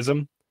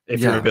vigilantism. If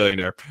you're a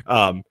billionaire,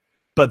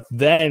 but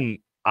then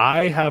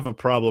I have a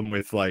problem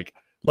with like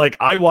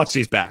I watch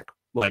these back,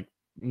 like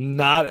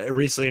not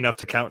recently enough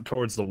to count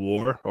towards the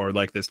war or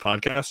like this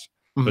podcast,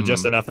 but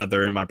just enough that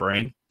they're in my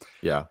brain.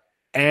 Yeah,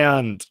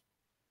 and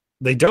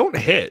they don't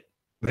hit.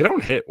 They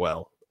don't hit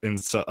well in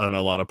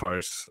a lot of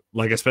parts,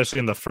 like especially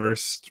in the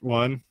first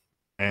one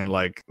and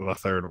like the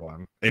third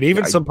one, and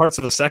even some parts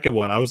of the second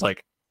one. I was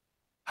like,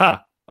 "Huh,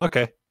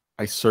 okay."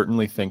 I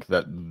certainly think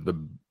that the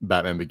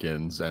Batman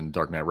Begins and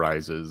Dark Knight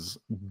Rises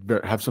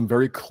have some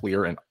very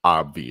clear and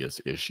obvious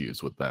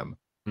issues with them.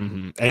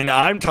 And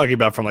I'm talking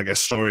about from like a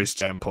story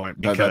standpoint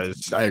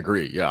because I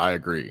agree. Yeah, I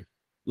agree.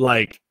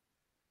 Like,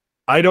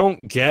 I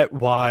don't get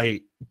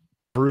why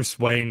Bruce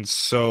Wayne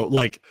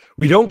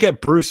we don't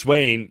get Bruce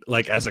Wayne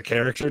like as a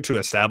character to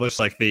establish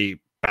like the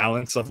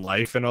balance of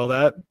life and all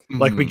that.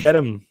 Like we get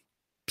him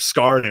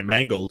scarred and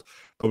mangled,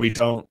 but we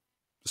don't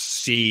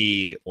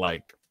see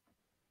like.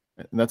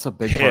 And that's a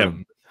big part of,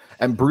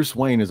 and Bruce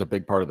Wayne is a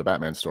big part of the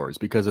Batman stories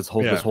because it's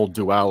this whole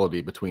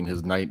duality between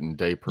his night and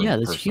day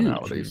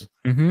personalities.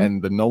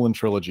 And the Nolan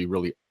trilogy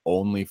really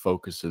only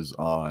focuses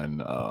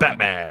on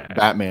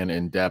Batman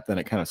in depth, and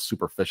it kind of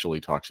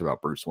superficially talks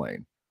about Bruce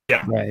Wayne.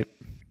 Yeah, right.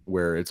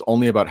 Where it's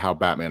only about how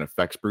Batman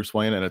affects Bruce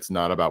Wayne, and it's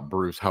not about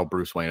how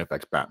Bruce Wayne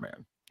affects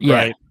Batman. Yeah.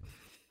 Right.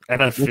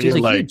 And I feel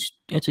like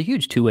it's a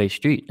huge two-way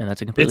street, and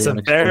that's it's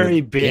a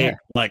very big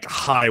like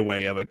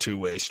highway of a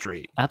two-way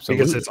street.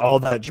 Absolutely, because it's all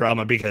that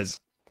drama. Because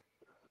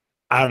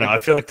I don't know, I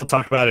feel like they'll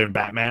talk about it in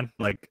Batman,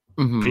 like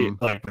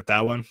like with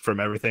that one.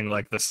 From everything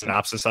like the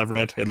synopsis I've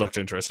read, it looked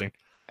interesting.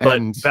 But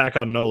back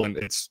on Nolan,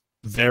 it's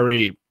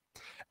very,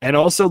 and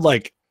also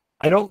like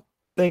I don't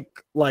think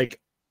like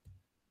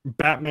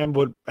Batman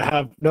would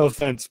have, no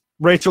offense,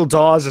 Rachel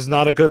Dawes is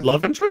not a good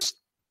love interest.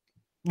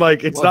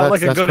 Like it's not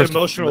like a good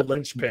emotional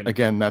linchpin.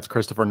 Again, that's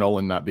Christopher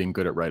Nolan not being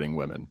good at writing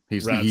women. He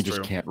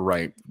just can't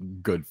write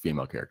good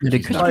female characters.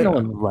 Did Christopher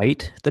Nolan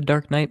write the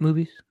Dark Knight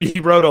movies? He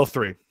wrote all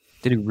three.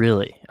 Did he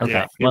really? Okay,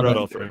 yeah, he wrote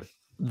all three.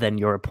 Then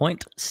your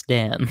point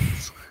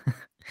stands.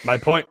 My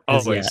point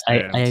always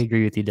stands. I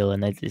agree with you,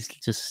 Dylan. It's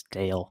just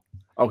stale.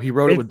 Oh, he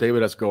wrote it with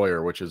David S.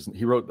 Goyer,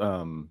 he wrote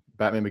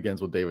Batman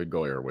Begins with David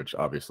Goyer, which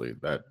obviously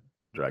that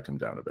dragged him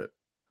down a bit.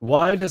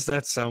 Why does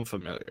that sound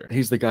familiar?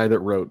 He's the guy that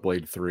wrote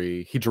Blade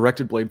 3. He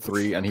directed Blade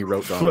 3 and he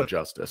wrote Dawn of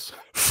Justice.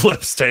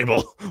 Flips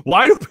table.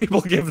 Why do people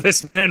give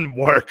this man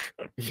work?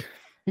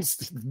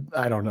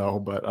 I don't know,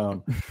 but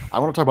I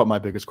want to talk about my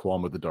biggest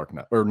qualm with the Dark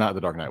Knight, or not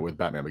the Dark Knight, with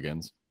Batman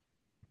Begins.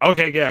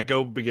 Okay, yeah,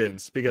 go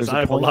Begins, because I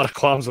have a lot of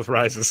qualms with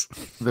Rises.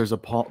 There's a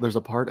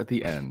part at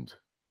the end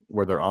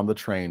where they're on the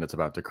train that's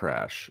about to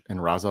crash,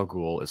 and Ra's al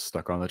Ghul is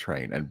stuck on the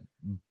train, and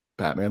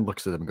Batman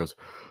looks at him and goes,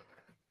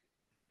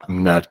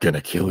 "I'm not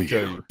gonna kill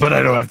you, but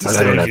I don't have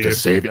to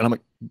save you." And I'm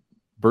like,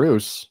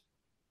 Bruce,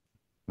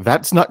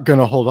 that's not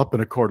gonna hold up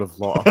in a court of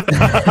law.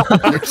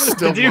 You're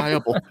still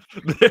liable.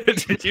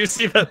 Did you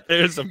see that?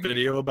 There's a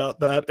video about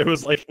that. It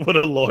was like, would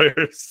a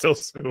lawyer still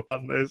sue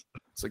on this?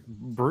 It's like,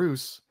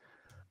 Bruce,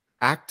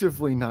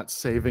 actively not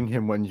saving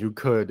him when you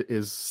could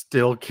is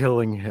still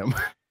killing him.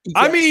 Yeah.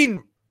 I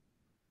mean,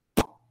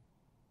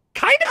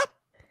 kind of.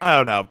 I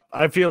don't know.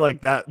 I feel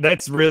like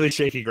that's really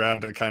shaky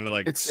ground to kind of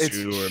like it's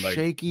or like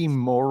shaky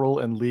moral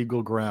and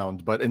legal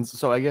ground. But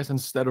so I guess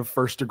instead of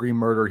first-degree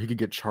murder, he could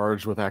get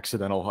charged with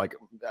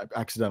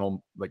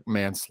accidental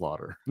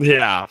manslaughter.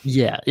 Yeah,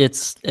 yeah.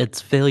 It's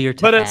failure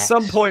to. But act. At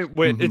some point,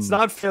 when it's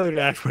not failure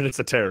to act when it's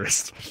a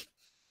terrorist.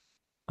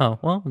 Oh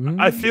well.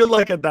 I feel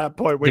like at that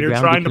point when you're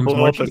trying to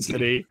blow up a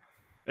city.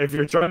 If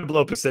you're trying to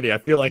blow up a city, I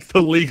feel like the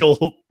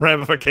legal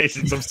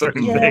ramifications of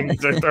certain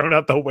things are thrown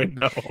out the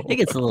window. It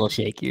gets a little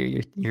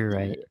shakier. You're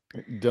right.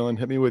 Dylan,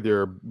 hit me with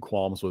your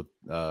qualms with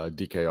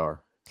DKR.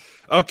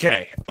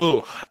 Okay.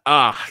 Ooh.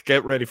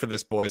 Get ready for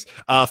this, boys.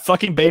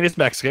 Fucking Bane is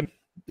Mexican.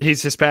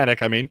 He's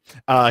Hispanic. I mean,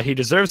 he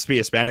deserves to be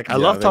Hispanic. I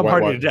love Tom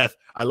Hardy to death.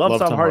 I love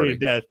Tom Hardy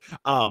to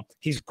death.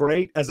 He's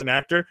great as an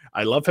actor.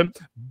 I love him.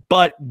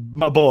 But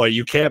my boy,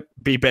 you can't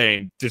be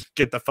Bane. Just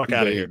get the fuck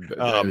out of here.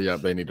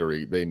 They need to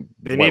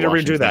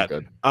redo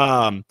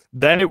that.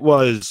 Then it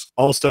was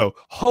also,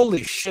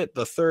 holy shit,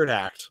 the third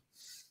act.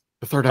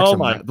 The third act, Oh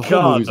my the whole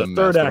God, movie's the a mess,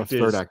 third but act the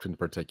third is- act in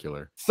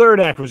particular. Third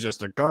act was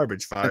just a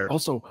garbage And fire.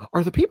 also,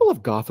 are the people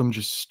of Gotham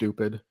just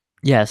stupid?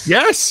 Yes.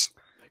 Yes.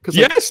 'Cause,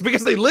 like, Yes,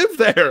 because they live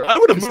there. I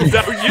would have moved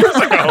out years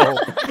ago. I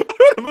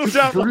would have moved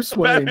out Bruce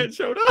when Batman Wayne-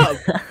 showed up.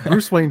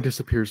 Bruce Wayne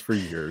disappears for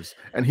years,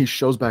 and he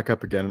shows back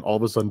up again, and all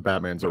of a sudden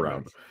Batman's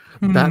around.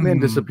 Batman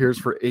disappears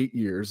for 8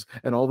 years,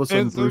 and all of a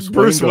sudden And Bruce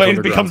Bruce Wayne, Wayne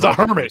goes becomes a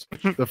underground for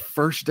hermit. years. The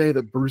first day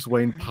that Bruce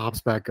Wayne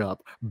pops back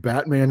up,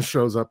 Batman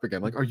shows up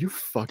again. Like, are you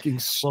fucking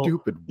Well,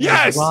 stupid?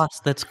 Yes! Ross,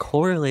 that's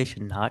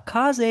correlation, not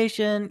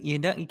causation. You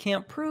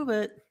can't prove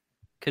it.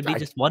 Could be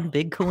just one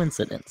big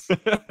coincidence.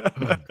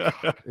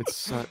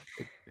 It's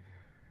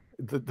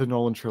the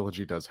Nolan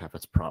trilogy does have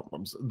its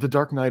problems. The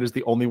Dark Knight is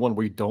the only one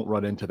we don't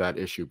run into that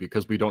issue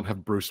because we don't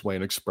have Bruce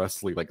Wayne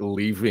expressly like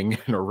leaving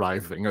and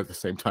arriving at the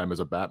same time as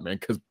a Batman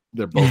because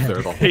they're both there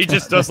the whole He time.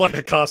 just does like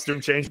a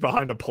costume change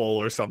behind a pole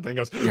or something.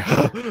 Goes,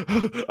 Yeah.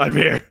 I'm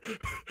here.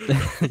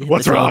 The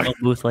What's wrong?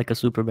 telephone booth like a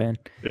Superman.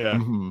 Yeah.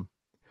 Mhm.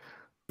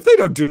 If they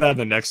don't do that in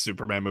the next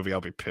Superman movie,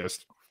 I'll be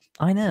pissed.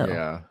 I know.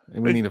 Yeah,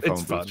 and we need a It's phone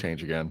booth fun.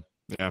 change again.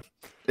 Yeah.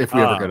 If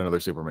we ever get another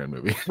Superman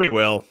movie We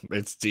will.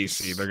 It's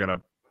DC. They're gonna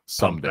pump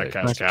someday.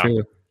 that That's cash out.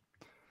 true.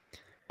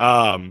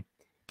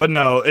 But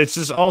no, it's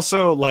just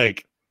also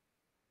like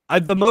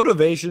the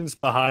motivations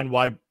behind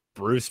why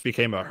Bruce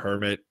became a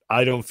hermit.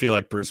 I don't feel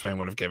like Bruce Wayne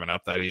would have given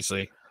up that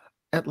easily.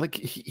 And like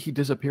he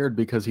disappeared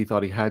because he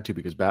thought he had to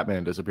because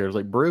Batman disappeared. It's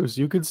like Bruce,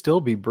 you could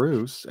still be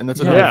Bruce, and that's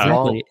Yeah, another Yeah.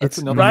 flaw. exactly. That's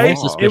It's another Right?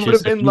 flaw. suspicious It would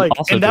have if been you like,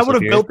 also and that would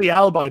have disappeared. built the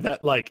alibi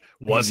that like,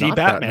 was He's he not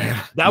Batman?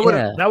 Batman. That would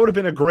Yeah. have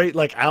been a great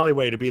like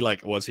alleyway to be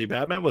like, was he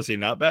Batman? Was he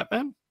not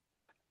Batman?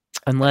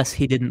 Unless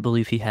he didn't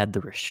believe he had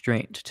the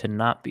restraint to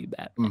not be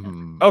Batman.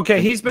 Mhm.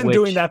 Okay, he's been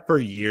doing Which- that for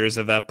years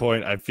at that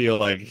point. I feel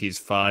like he's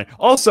fine.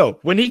 Also,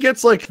 when he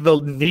gets like the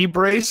knee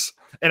brace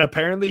and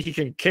apparently he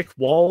can kick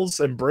walls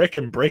and break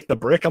the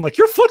brick, I'm like,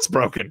 your foot's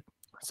broken.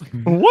 It's, like,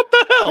 What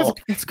the hell?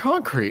 it's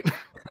concrete.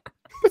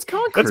 It's That's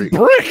concrete.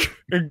 brick.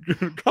 Yeah,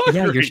 you're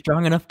Concrete.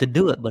 strong enough to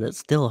do it, but it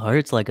still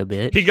hurts like a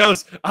bit. He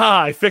goes,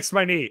 I fixed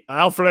my knee.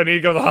 Alfred, I need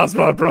to go to the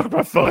hospital. I broke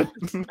my foot.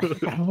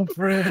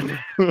 Alfred.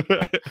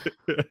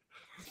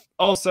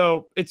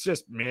 Also, it's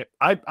just me.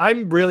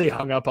 I'm really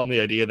hung up on the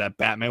idea that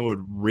Batman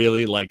would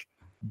really like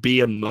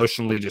be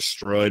emotionally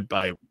destroyed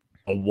by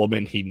a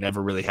woman he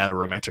never really had a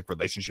romantic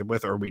relationship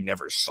with or we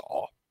never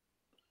saw.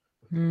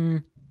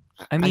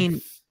 I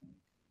mean,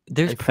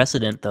 there's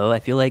precedent, though. I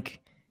feel like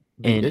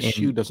the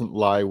issue doesn't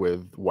lie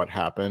with what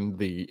happened.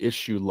 The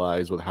issue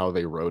lies with how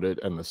they wrote it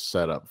and the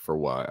setup for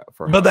why.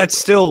 But that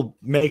still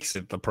makes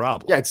it the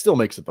problem. Yeah, it still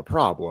makes it the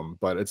problem,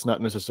 but it's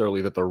not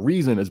necessarily that the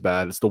reason is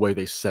bad. It's the way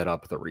they set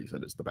up the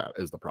reason is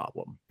the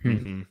problem.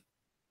 Mhm.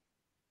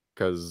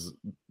 Because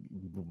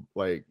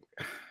like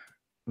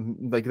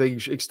they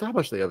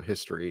establish they have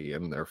history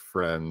and they're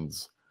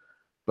friends,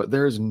 but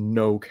there is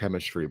no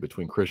chemistry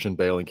between Christian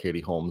Bale and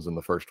Katie Holmes in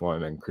the first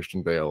one, and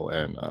Christian Bale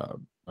and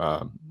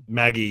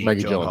Maggie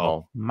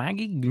Gyllenhaal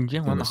Maggie in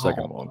the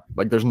second Gyllenhaal. one.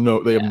 Like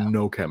they have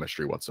no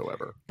chemistry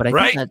whatsoever. But I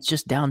Right. think that's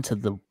just down to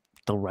the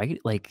right.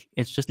 Like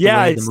it's just the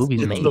Yeah, way it's, the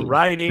movie's it's made. the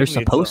writing. They're it's-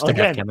 supposed to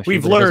again, have chemistry.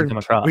 We've but it doesn't come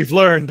learned. across. We've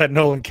learned that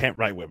Nolan can't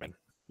write women.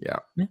 Yeah.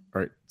 Yeah.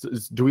 All right. So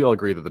do we all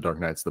agree that The Dark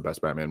Knight's the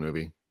best Batman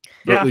movie?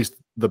 Or Yeah. at least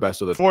the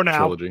best of the For now.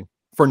 trilogy.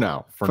 For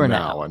now. For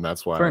now. And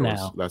that's why For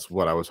now. that's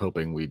what I was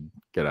hoping we'd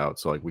get out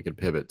so like we could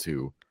pivot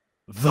to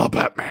The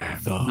Batman.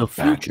 The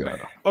future.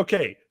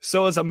 Okay,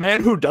 so as a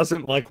man who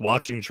doesn't like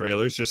watching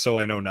trailers, just so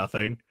I know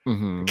nothing,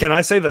 Mhm. can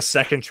I say the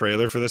second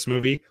trailer for this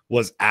movie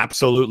was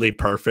absolutely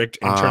perfect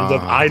in terms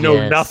of I know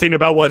Yes. nothing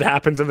about what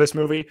happens in this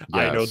movie.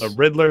 I know the Yes.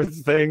 Riddler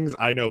things,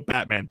 I know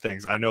Batman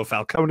things, I know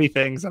Falcone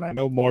things, and I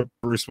know more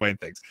Bruce Wayne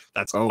things.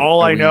 That's Oh,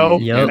 all I and know,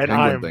 Yep. and Penguin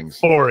I'm things.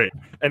 for it.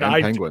 And And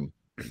I Penguin.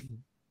 He's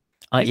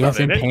Yes, not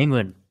in and it?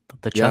 Penguin.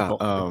 The Yeah.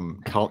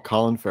 chuckle.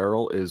 Colin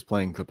Farrell is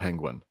playing the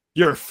Penguin.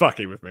 you're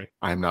fucking with me.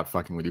 I am not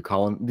fucking with you,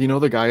 Colin. Do you know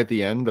the guy at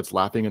the end that's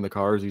laughing in the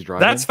car as he's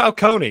driving? That's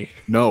Falcone.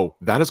 No,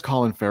 that is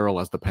Colin Farrell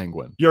as the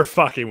Penguin. You're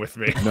fucking with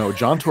me. No,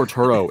 John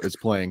Turturro is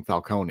playing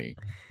Falcone.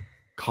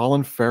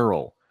 Colin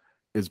Farrell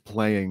is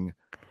playing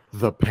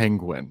the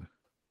Penguin.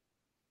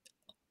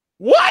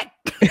 What?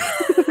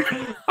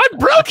 I'm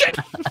broken.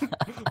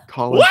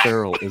 Colin What?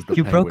 Farrell is the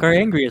You Penguin. broke our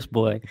angriest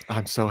boy.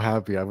 I'm so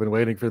happy. I've been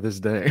waiting for this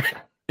day.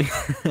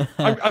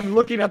 I'm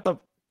looking at the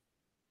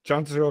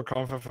John Turturro,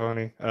 Colin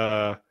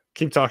Falcone.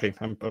 Keep talking.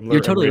 I'm You're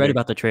totally right reading.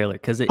 about the trailer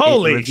because it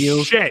Holy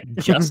reveals shit!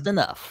 just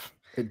enough.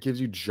 It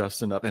gives you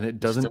just enough, and it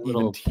Just a doesn't even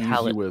little tease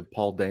palette. you with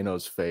Paul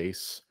Dano's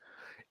face.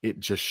 It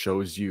just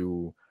shows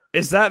you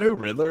Is that who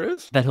Riddler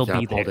is? That he'll yeah,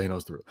 be Paul there.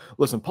 Dano's through.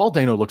 Listen, Paul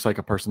Dano looks like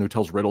a person who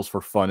tells riddles for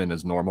fun in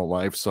his normal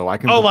life, so I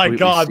can. Oh my completely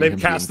god, see they've him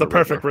cast being the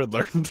perfect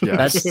Riddler.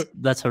 Yes.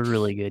 That's a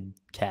really good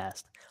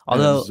cast. And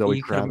then Although Zoe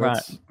you could have brought,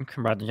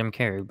 Kravitz. Jim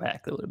Carrey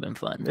back, that would have been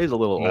fun. He's a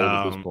little old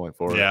at this Um, point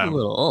for it. yeah. A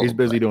little old. He's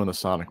busy but- doing the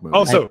Sonic movie.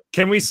 Also,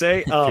 can we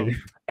say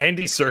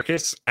Andy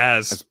Serkis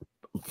as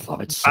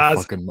it's so as-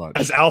 fucking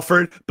much.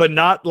 Alfred, but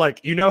not like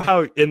you know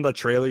how in the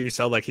trailer you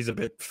saw like he's a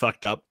bit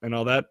fucked up and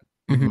all that.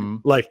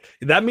 Mhm. Like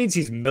that means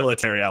he's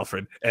military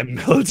Alfred, and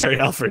military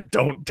Alfred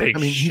don't take I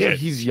mean, shit.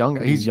 he's young.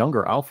 He's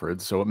younger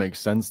Alfred, so it makes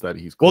sense that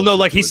he's Well, no, closer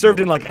like to he his served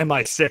in military.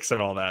 like MI6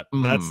 and all that.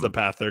 That's the Mhm.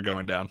 path they're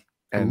going down.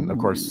 And of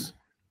course,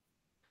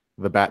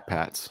 the Bat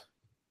Pats.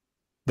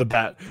 The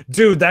bat,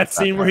 dude. That Bat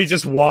scene where he Pats.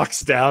 just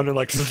walks down and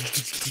like,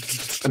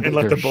 and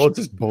like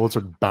the bullets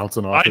are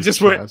bouncing off I his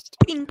just went- chest.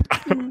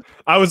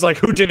 I was like,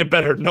 who did it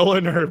better,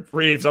 Nolan or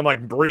Reeves? I'm like,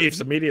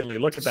 Reeves immediately.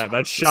 Look at that.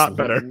 That's shot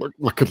better.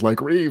 Looking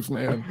like Reeves,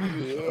 man.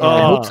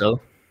 I hope so.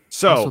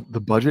 So Also,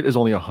 the budget is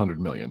only 100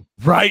 million.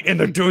 right, and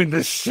they're doing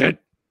this shit.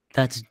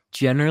 That's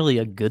generally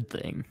a good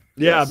thing.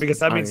 Yeah, Yes, because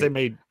that means they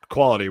made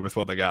quality with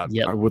what they got.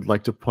 Yep. I would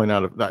like to point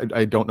out that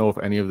I don't know if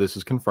any of this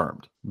is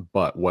confirmed,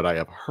 but what I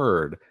have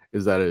heard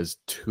is that it is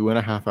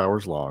 2.5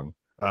 hours long.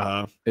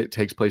 It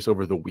takes place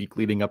over the week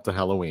leading up to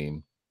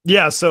Halloween.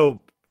 Yeah,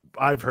 so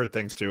I've heard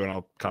things too, and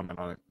I'll comment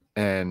on it.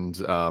 And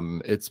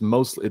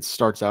it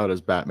starts out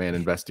as Batman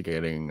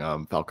investigating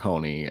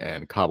Falcone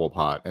and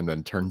Cobblepot, and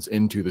then turns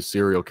into the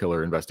serial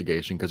killer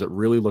investigation, because it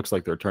really looks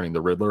like they're turning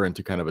the Riddler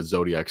into kind of a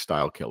Zodiac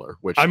style killer.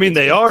 Which I mean, is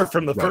they are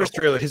from the incredible. first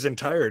trailer. His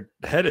entire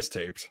head is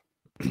taped.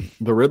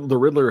 The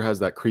Riddler has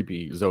that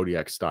creepy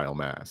Zodiac style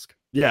mask.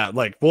 Yeah,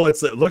 like, well,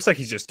 it looks like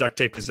he's just duct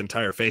taped his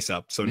entire face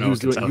up, so He no one was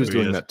can doing, tell he was who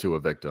he doing is. that to a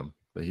victim.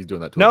 He's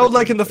doing that to a No, victim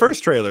like in the trailer.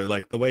 first trailer,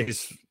 like the way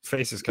his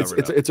face is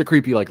covered. It's a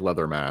creepy like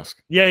leather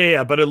mask.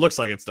 Yeah, but it looks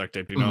like it's duct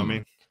taped. You know what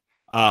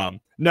I mean?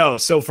 No.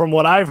 So from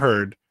what I've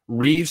heard,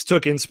 Reeves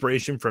took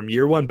inspiration from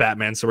Year One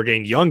Batman, so we're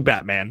getting young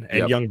Batman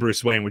and young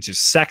Bruce Wayne, which is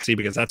sexy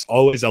because that's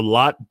always a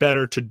lot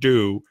better to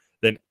do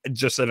than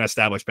just an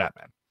established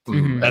Batman.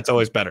 Mhm. That's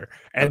always better.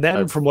 And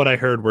then from what I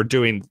heard, we're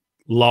doing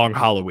Long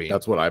Halloween.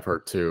 That's what I've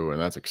heard too,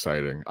 and that's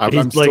exciting.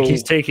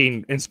 He's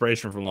taking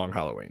inspiration from Long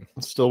Halloween.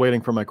 I'm still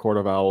waiting for my Court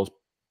of Owls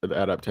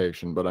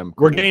adaptation, but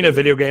We're getting a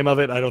video game of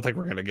it. I don't think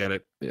we're gonna get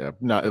it. Yeah,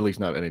 not at least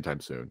not anytime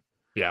soon.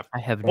 Yeah, I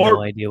have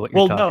no idea what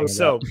you're talking about.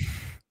 So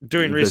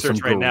doing There's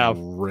research right now.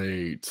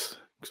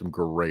 Some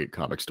great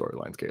comic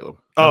storylines, Caleb.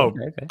 Oh,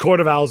 okay. Court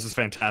of Owls is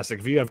fantastic.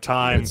 If you have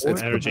time and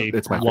It's energy,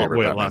 it's my wait favorite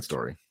Batman left.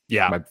 story.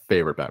 Yeah, My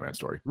favorite Batman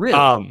story.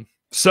 Really?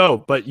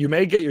 But you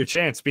may get your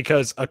chance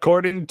because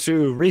according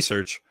to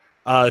research,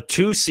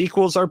 2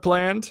 sequels are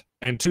planned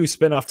and 2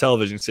 spin-off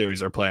television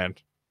series are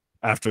planned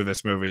after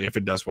this movie if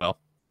it does well.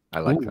 I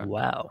like Ooh, that.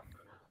 wow.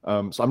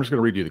 So I'm just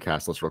gonna read you the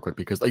cast list real quick,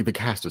 because like the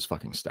cast is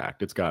fucking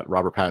stacked. It's got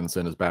Robert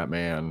Pattinson as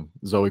Batman,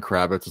 Zoe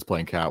Kravitz is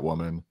playing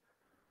Catwoman,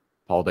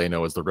 Paul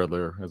Dano as the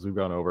Riddler, as we've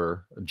gone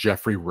over.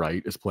 Jeffrey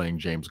Wright is playing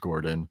James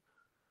Gordon.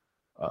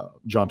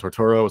 John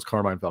Turturro as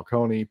Carmine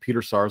Falcone,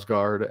 Peter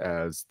Sarsgaard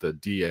as the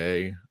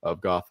DA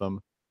of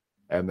Gotham,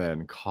 and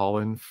then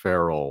Colin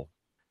Farrell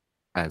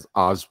as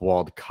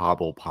Oswald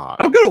Cobblepot.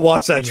 I'm gonna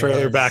watch that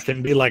trailer Yes. back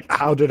and be like,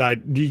 how did I?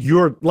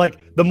 You're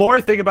like, the more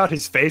I think about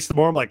his face, the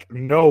more I'm like,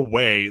 no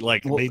way.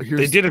 Like Well, they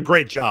here's- did a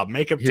great job.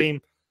 Makeup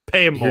team,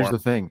 pay him Here's more. the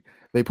thing.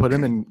 They put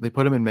him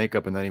in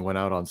makeup, and then he went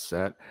out on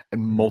set,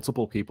 and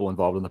multiple people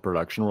involved in the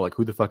production were like,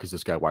 who the fuck is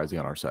this guy? Why is he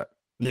on our set?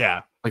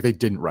 Yeah, Like they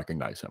didn't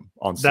recognize him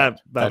on set.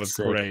 that That's was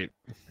sick. great.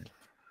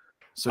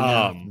 So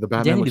yeah, the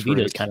Batman Danny looks DeVito's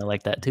great. kind of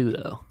like that too,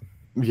 though.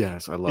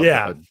 Yes, I love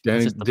Yeah. that.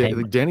 Danny, just the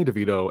penguin. Danny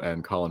DeVito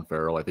and Colin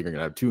Farrell, I think, are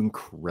gonna have 2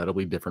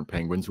 incredibly different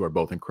penguins who are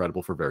both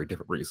incredible for very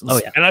different reasons. Oh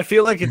yeah. And I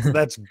feel like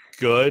that's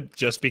good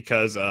just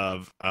because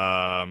of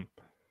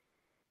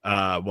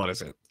what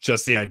is it?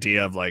 Just the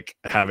idea of like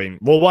having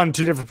 2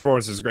 different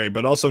performances is great,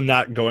 but also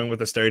not going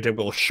with a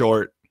stereotypical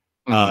short,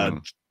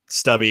 Mhm.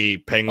 stubby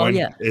penguin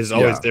yeah. is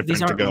always Yeah. different These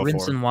to aren't go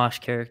rinse for. and wash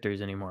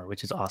characters anymore,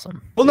 which is awesome.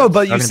 Well, no, but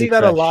They're you gonna see be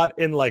that a fresh. lot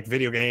in like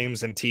video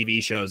games and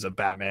TV shows of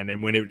Batman.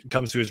 And when it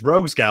comes to his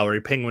rogues gallery,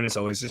 Penguin is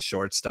always a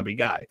short, stubby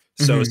guy.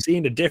 So Mhm.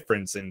 seeing a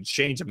difference and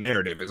change of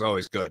narrative is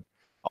always good.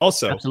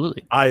 Also,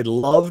 Absolutely. I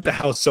loved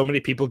how so many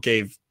people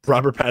gave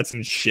Robert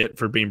Pattinson shit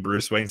for being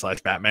Bruce Wayne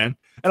 / Batman.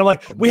 And I'm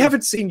like, we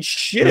haven't seen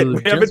shit.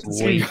 Dude, we haven't just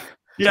seen. wait.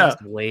 Yeah.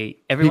 Just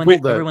wait. People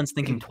that- Everyone's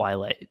thinking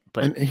Twilight,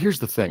 but And here's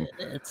the thing.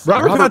 it's,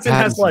 Robert Robert Pattinson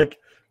has Pattinson- like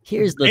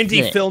here's the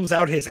indie thing. films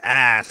out his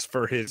ass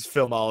for his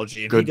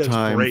filmology. And Good he does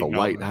Time, great The in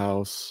all of them.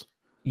 Lighthouse.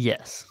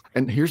 Yes.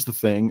 And here's the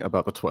thing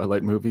about the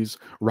Twilight movies.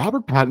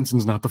 Robert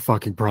Pattinson's not the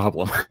fucking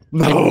problem.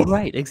 No.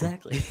 Right,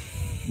 exactly.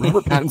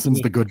 Robert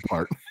Pattinson's the good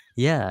part.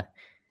 Yeah.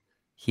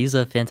 He's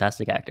a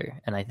fantastic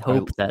actor, and I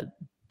hope that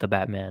the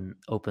Batman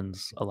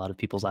opens a lot of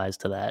people's eyes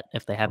to that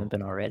if they haven't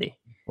been already.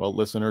 Well,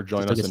 listener,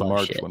 join Just us took us in a lot of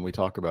March shit. when we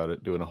talk about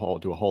it. Do a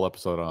whole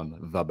episode on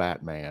the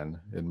Batman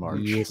in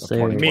March Yes, of sir.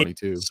 Me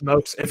 2022.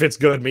 smokes, if it's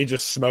good, me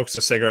just smokes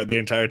a cigarette the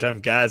entire time.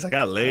 Guys, I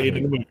got laid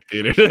in the movie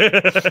theater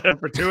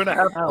for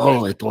 2.5 hours.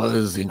 Oh, it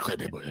was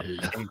incredible.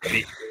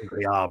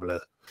 Incredible.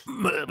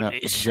 Now,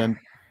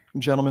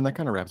 gentlemen, that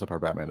kind of wraps up our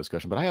Batman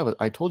discussion. But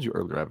I told you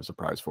earlier I have a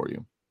surprise for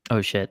you. Oh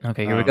shit.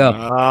 Okay, here we go.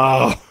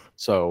 Oh,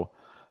 So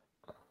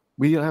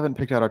we haven't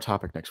picked out our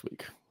topic next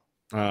week.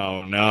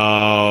 oh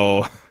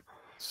no.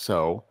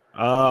 So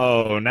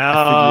Oh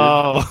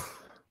no.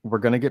 we're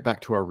gonna get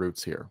back to our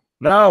roots here.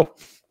 No.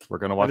 We're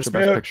gonna watch the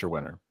Understand. Best Picture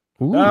winner.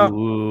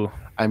 Ooh.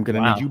 I'm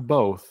gonna Wow. need you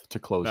both to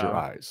close your No.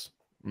 eyes.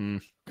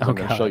 I'm Oh,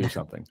 going to show God. you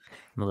something.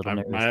 I'm a little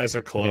nervous. My eyes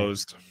are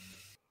closed.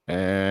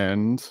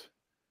 And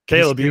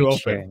Caleb, He's you screen open.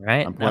 sharing,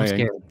 right? I'm playing.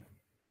 scared.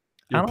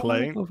 You're I don't wanna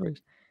playing? go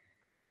first.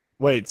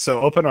 Wait,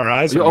 so open our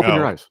eyes. You or open no?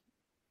 your eyes.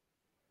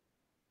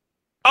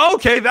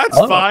 Okay, that's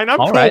Oh, fine. I'm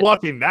all cool right.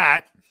 watching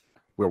that.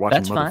 We're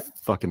watching That's fine.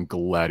 motherfucking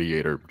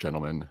Gladiator,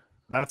 gentlemen.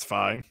 That's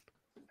fine.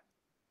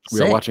 We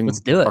are Sick. watching Let's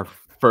do it. our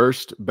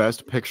first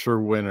Best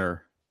Picture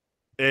winner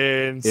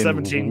In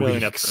 17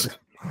 million weeks. episodes.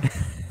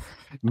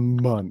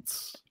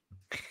 Months.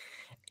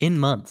 In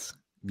months.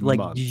 Like,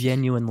 Months.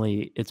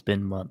 genuinely, it's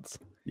been months.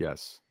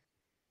 Yes.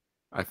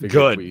 I figured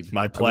Good.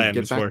 My plan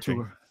is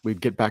working.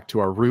 We'd get back to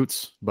our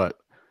roots, but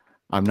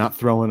I'm not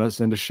throwing us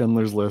into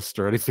Schindler's List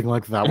or anything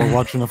like that. We're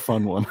watching a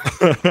fun one.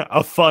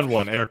 A fun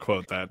one. Air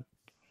quote that.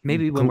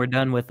 Maybe when we're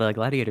done with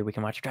Gladiator, we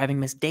can watch Driving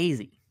Miss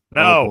Daisy.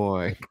 No. Oh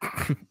boy.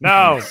 No.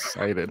 I'm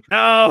excited.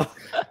 No.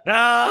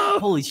 No.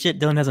 Holy shit,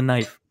 Dylan has a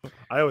knife.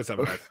 I always have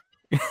a knife.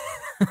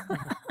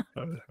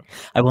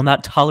 I will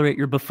not tolerate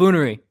your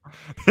buffoonery.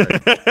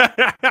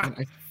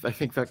 I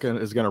think that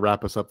is going to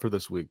wrap us up for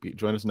this week.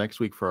 Join us next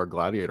week for our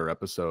Gladiator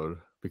episode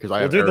because I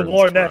We'll have do the errands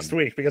war to next run,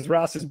 week because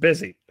Ross is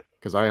busy.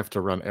 because I have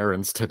to run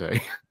errands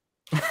today.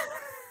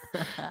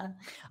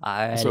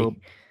 Alrighty. So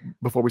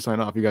before we sign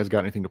off, you guys got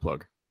anything to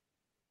plug?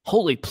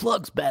 Holy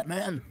plugs,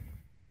 Batman.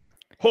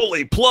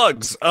 Holy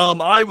plugs.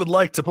 I would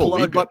like to Holy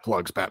plug butt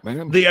plugs,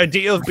 Batman. the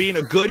idea of being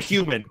a good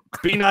human.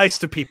 Be nice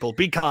to people.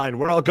 Be kind.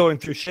 We're all going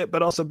through shit,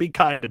 but also be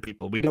kind to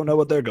people. We don't know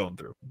what they're going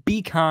through.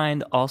 Be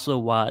kind. Also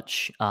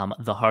watch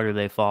The Harder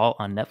They Fall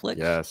on Netflix.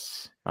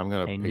 Yes. I'm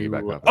going to A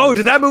piggyback new- off. Oh,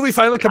 did that movie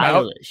finally come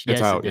out? Stylish. It's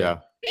Yes, out, it did. yeah.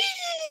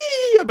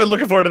 I've been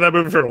looking forward to that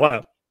movie for a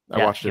while. I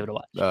Yeah, watched give it it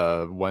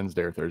a watch.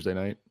 Wednesday or Thursday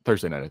night.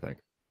 Thursday night, I think.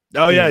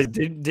 Oh, yeah.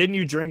 Didn't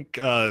you drink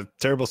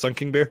terrible Sun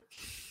King beer?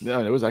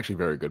 Yeah, it was actually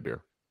very good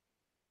beer.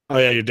 Oh,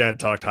 yeah. Your dad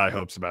talked high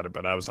hopes about it,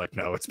 but I was like,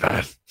 no, it's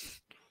bad.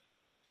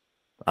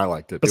 I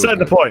liked it. It was Beside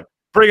the good. point.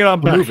 Bring it on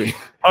The back. movie.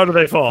 How do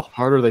they fall?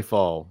 Harder They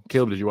Fall.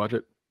 Caleb, did you watch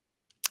it?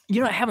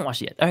 You know, I haven't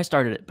watched it yet. I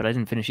started it, but I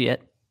didn't finish it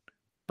yet.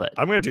 But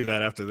I'm going to do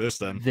that after this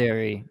then.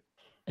 very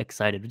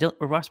excited.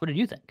 Ross, what did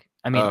you think?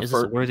 I mean, is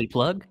this a worthy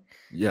plug?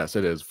 Yes,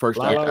 it is. First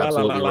act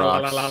absolutely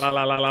rocks.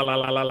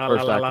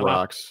 First act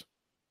rocks.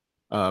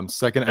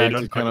 Second Hey, act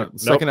don't is kind of fucking-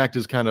 second act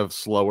is kind of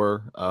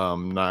slower.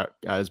 Not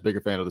as big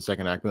a fan of the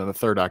second act, but then the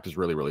third act is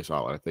really, really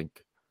solid. I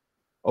think.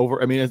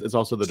 I mean, it's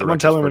also the Someone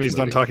director's tell him when first he's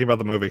done movie. talking about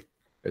the movie.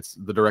 It's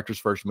the director's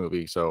first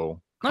movie, so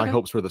high Okay.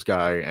 hopes for this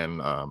guy,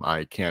 and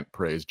I can't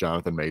praise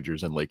Jonathan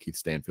Majors and Lakeith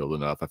Stanfield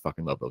enough. I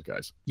fucking love those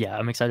guys. Yeah,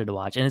 I'm excited to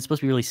watch. And it's supposed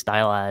to be really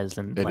stylized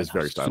and It like, is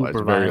very stylized,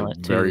 super very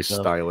violent too, very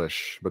so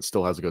stylish, but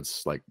still has a good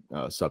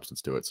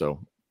substance to it. So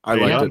I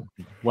There you liked go.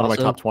 it. One of my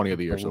Also, top 20 of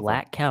the year so far.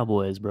 Black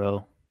Cowboys,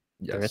 bro.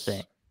 They're a Yes.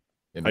 thing.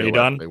 And Are they you were.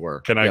 done? They were.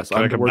 Can I- Yes,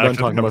 can I come we're back done to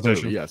the talking about the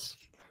movie. conversation? Yes.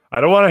 I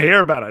don't want to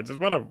hear about it. I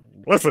just want to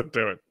listen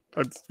to it.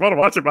 I just want to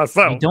watch it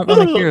myself. You don't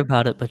want to hear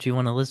about it, but you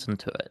want to listen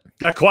to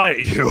it.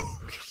 Quiet you.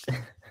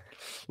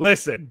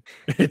 Listen,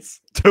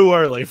 it's too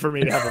early for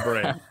me to have a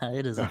brain.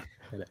 It is. It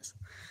is.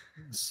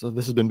 So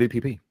this has been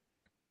BPP.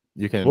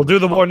 You can We'll do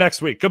the more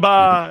next week.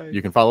 Goodbye.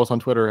 You can follow us on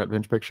Twitter at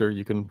Binge Picture.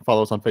 You can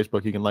follow us on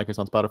Facebook. You can like us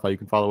on Spotify. You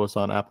can follow us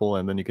on Apple,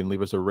 and then you can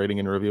leave us a rating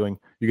and reviewing.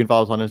 You can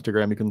follow us on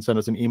Instagram. You can send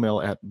us an email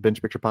at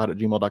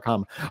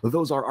bingepicturepod@gmail.com.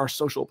 Those are our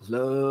social plugs.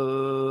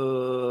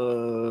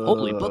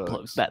 Holy butt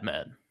plugs,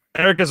 Batman.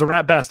 Eric is a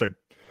rat bastard.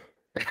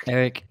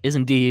 Eric is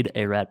indeed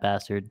a rat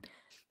bastard.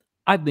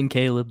 I've been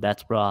Caleb.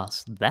 That's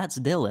Ross. That's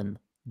Dylan,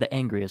 the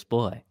angriest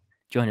boy.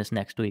 Join us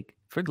next week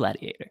for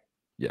Gladiator.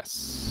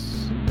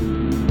 Yes.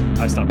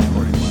 I stopped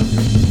recording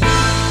last.